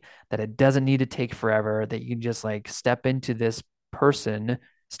instantaneously, that it doesn't need to take forever, that you can just like step into this person,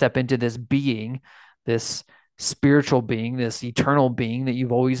 step into this being, this spiritual being, this eternal being that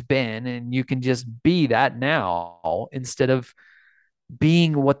you've always been, and you can just be that now instead of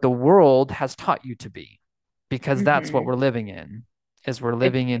being what the world has taught you to be, because that's what Mm-hmm. we're living in, is we're It,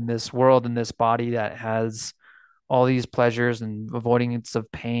 living in this world, in this body that has all these pleasures and avoidance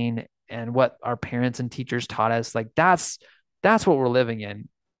of pain, and what our parents and teachers taught us, like that's what we're living in.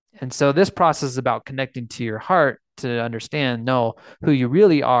 And so this process is about connecting to your heart to understand, no, who you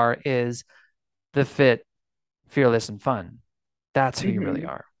really are is the fit, fearless, and fun. That's who you really mm-hmm.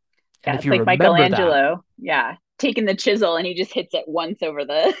 are. And Yeah, if it's you like remember that, Michelangelo. Yeah. Taking the chisel and he just hits it once over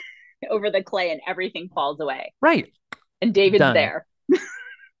the over the clay and everything falls away. right, And David's done there. He's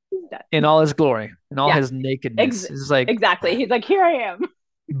done. in all his glory, in all Yeah. his Ex- nakedness. It's like exactly. He's like, here I am.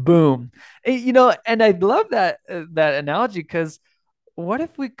 boom. And I love that analogy, because what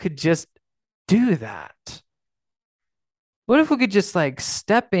if we could just do that? What if we could just like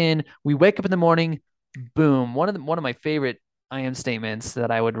step in? We wake up in the morning, boom. One of my favorite I am statements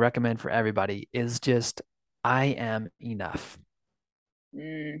that I would recommend for everybody is just I am enough.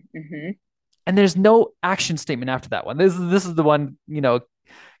 Mm-hmm. And there's no action statement after that one. This is the one,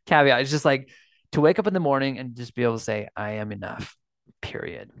 caveat. It's just like to wake up in the morning and just be able to say I am enough.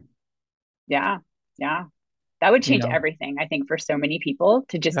 Period. Yeah. Yeah. That would You change know? everything, I think, for so many people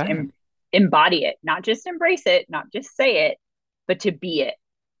to just Right. embody it, not just embrace it, not just say it, but to be it, like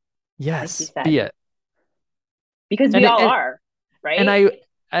you Yes, said, be it. because we And all and are, and right?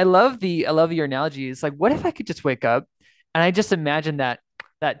 I love your analogy. It's like, what if I could just wake up and I just imagine that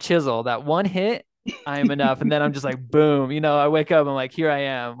chisel, that one hit, I am enough, and then I'm just like, boom. I wake up, I'm like, here I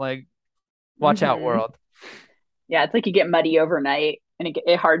am. Like, watch out, Mm-hmm. world. Yeah, it's like you get muddy overnight and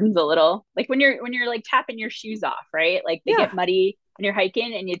it hardens a little. Like when you're like tapping your shoes off, right? Like they get Yeah. muddy when you're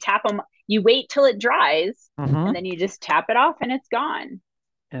hiking and you tap them. You wait till it dries and Mm-hmm. then you just tap it off and it's gone.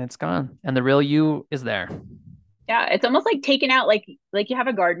 And it's gone, and the real you is there. Yeah, it's almost like taking out like you have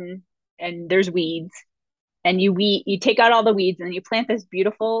a garden and there's weeds and you take out all the weeds and then you plant this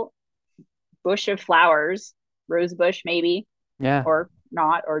beautiful bush of flowers, rose bush maybe, Yeah. or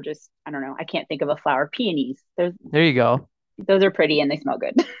not, or just I don't know. I can't think of a flower. Peonies. There you go. Those are pretty and they smell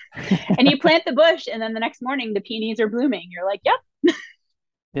good. And you plant the bush, and then the next morning the peonies are blooming. You're like, yep,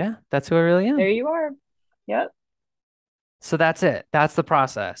 Yeah, that's who I really there am. you are. Yep. So that's it. That's the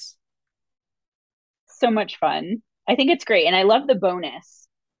process. So much fun. I think it's great. And I love the bonus.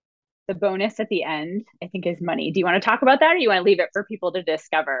 The bonus at the end, I think, is money. Do you want to talk about that or you want to leave it for people to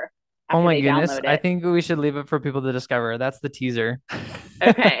discover Oh after my they goodness. download I it? think we should leave it for people to discover. That's the teaser.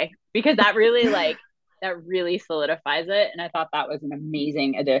 Okay. Because that really solidifies it. And I thought that was an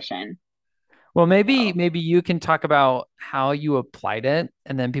amazing addition. Well, maybe So maybe you can talk about how you applied it,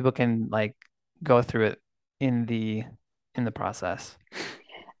 and then people can like go through it in the process.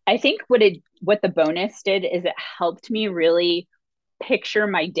 I think what the bonus did is it helped me really picture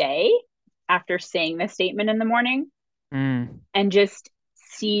my day after saying the statement in the morning Mm, and just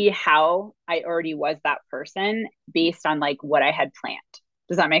see how I already was that person based on like what I had planned.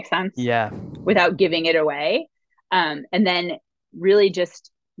 Does that make sense? yeah. Without giving it away. And then really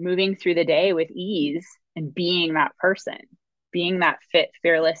just moving through the day with ease and being that person, being that fit,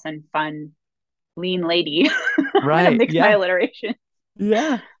 fearless, and fun, lean lady. I'm going to Right. mix my Yeah. alliteration.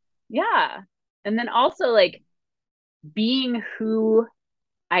 Yeah. Yeah. And then also like being who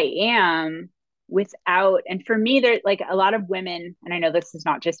I am without, and for me, there like a lot of women, and I know this is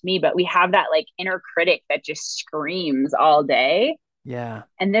not just me, but we have that like inner critic that just screams all day. Yeah.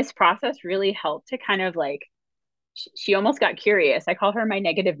 And this process really helped to kind of like, she almost got curious. I call her my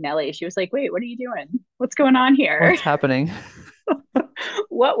negative Nelly. She was like, wait, what are you doing? What's going on here? What's happening?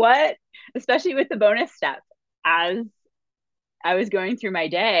 What? Especially with the bonus step. As I was going through my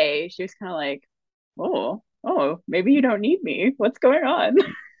day, she was kind of like, oh, maybe you don't need me. What's going on?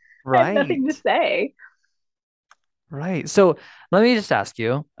 I have nothing to Right. say. Right. So let me just ask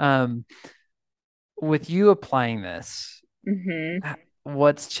you, with you applying this, Hmm.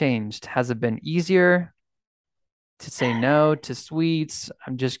 what's changed? Has it been easier to say no to sweets?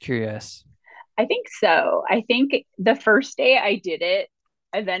 I'm just curious. I think so. I think the first day I did it,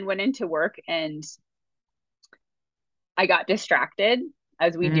 I then went into work and I got distracted,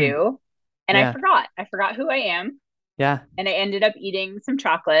 as we Mm, do. And I yeah. forgot. I forgot who I am. Yeah. And I ended up eating some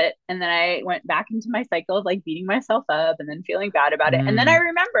chocolate. And then I went back into my cycle of like beating myself up and then feeling bad about it. And then I Mm,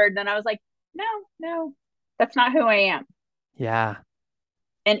 remembered, then I was like, no, that's not who I am. yeah.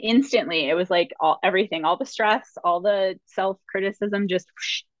 And instantly it was like everything, all the stress, all the self criticism just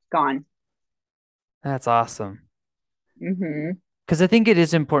whoosh, gone. That's awesome. Hmm. Because I think it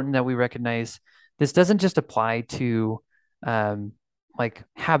is important that we recognize this doesn't just apply to um, like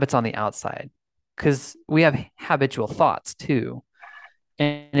habits on the outside, because we have habitual thoughts too.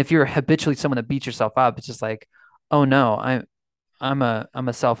 And if you're habitually someone that beats yourself up, it's just like, oh no, I'm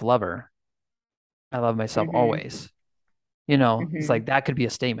a self-lover. I love myself Hmm. always. You know, it's Hmm. like that could be a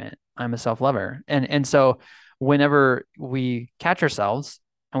statement. I'm a self-lover. And so whenever we catch ourselves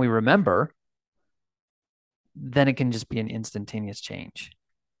and we remember, then it can just be an instantaneous change,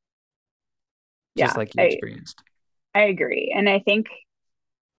 just Yeah, like you experienced. I agree. And I think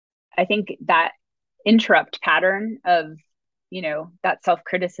that interrupt pattern of, that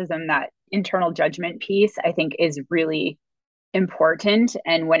self-criticism, that internal judgment piece, I think is really important.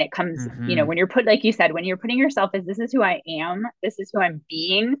 And when it comes, Hmm. when you're put, like you said, when you're putting yourself as this is who I am, this is who I'm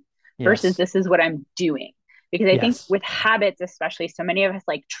being versus Yes. this is what I'm doing. Because I think Yes. with habits, especially, so many of us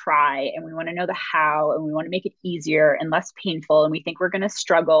like try and we want to know the how and we want to make it easier and less painful. And we think we're going to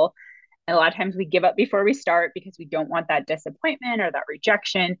struggle. And a lot of times we give up before we start because we don't want that disappointment or that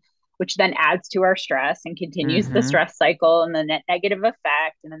rejection, which then adds to our stress and continues the Hmm. stress cycle and the net negative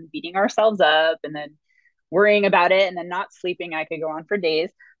effect, and then beating ourselves up and then worrying about it and then not sleeping. I could go on for days,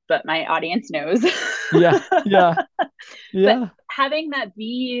 but my audience knows. Yeah. Yeah. But Yeah. having that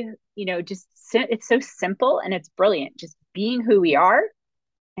be, just it's so simple and it's brilliant. Just being who we are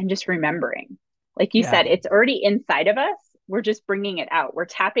and just remembering. Like you Yeah. said, it's already inside of us. We're just bringing it out. We're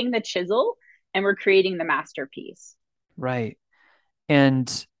tapping the chisel and we're creating the masterpiece. Right.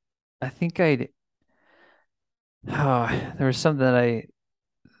 And I think oh, there was something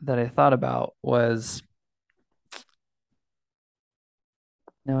that I thought about was,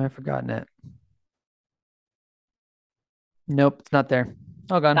 no, I've forgotten it. Nope, it's not there.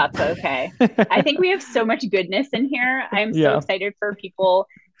 All gone. That's okay. I think we have so much goodness in here. I'm so Yeah. excited for people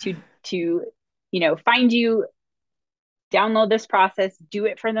to find you, download this process, do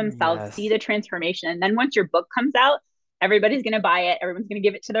it for themselves, see Yes. the transformation. And then once your book comes out, everybody's going to buy it. Everyone's going to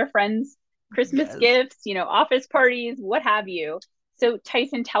give it to their friends, Christmas Yes. gifts, office parties, what have you. So,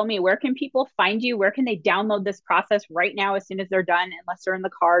 Tyson, tell me, where can people find you? Where can they download this process right now as soon as they're done? Unless they're in the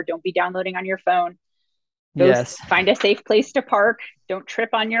car, don't be downloading on your phone. Go Yes. find a safe place to park. Don't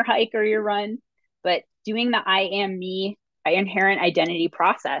trip on your hike or your run. But doing the I am me, I inherent identity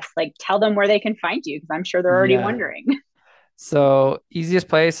process, like tell them where they can find you because I'm sure they're already Yeah. wondering. So easiest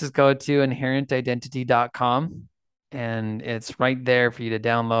place is go to inherentidentity.com, and it's right there for you to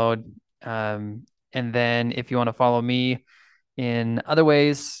download. And then if you want to follow me in other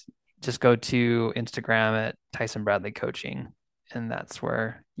ways, just go to Instagram at Tyson Bradley Coaching, and that's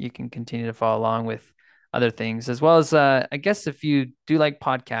where you can continue to follow along with other things, as well as I guess if you do like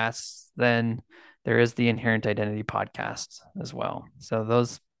podcasts, then there is the Inherent Identity podcast as well. So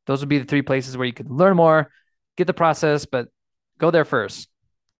those would be the three places where you could learn more, get the process, but go there first.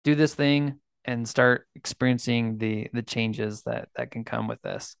 Do this thing and start experiencing the changes that can come with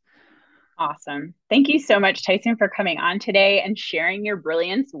this. Awesome. Thank you so much, Tyson, for coming on today and sharing your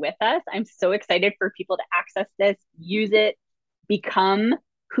brilliance with us. I'm so excited for people to access this, use it, become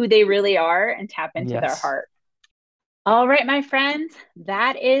who they really are, and tap into their Yes. heart. All right, my friends,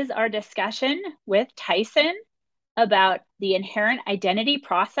 that is our discussion with Tyson. about the inherent identity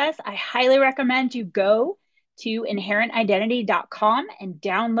process, I highly recommend you go to inherentidentity.com and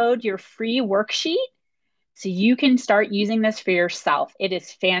download your free worksheet so you can start using this for yourself. It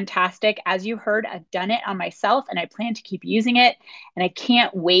is fantastic. As you heard, I've done it on myself and I plan to keep using it. And I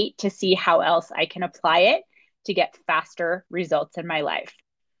can't wait to see how else I can apply it to get faster results in my life.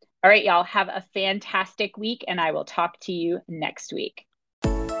 All right, y'all, have a fantastic week, and I will talk to you next week.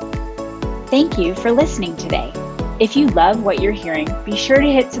 Thank you for listening today. If you love what you're hearing, be sure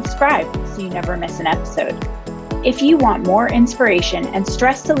to hit subscribe so you never miss an episode. If you want more inspiration and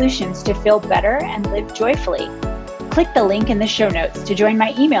stress solutions to feel better and live joyfully, click the link in the show notes to join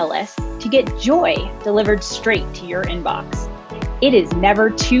my email list to get joy delivered straight to your inbox. It is never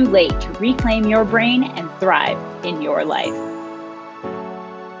too late to reclaim your brain and thrive in your life.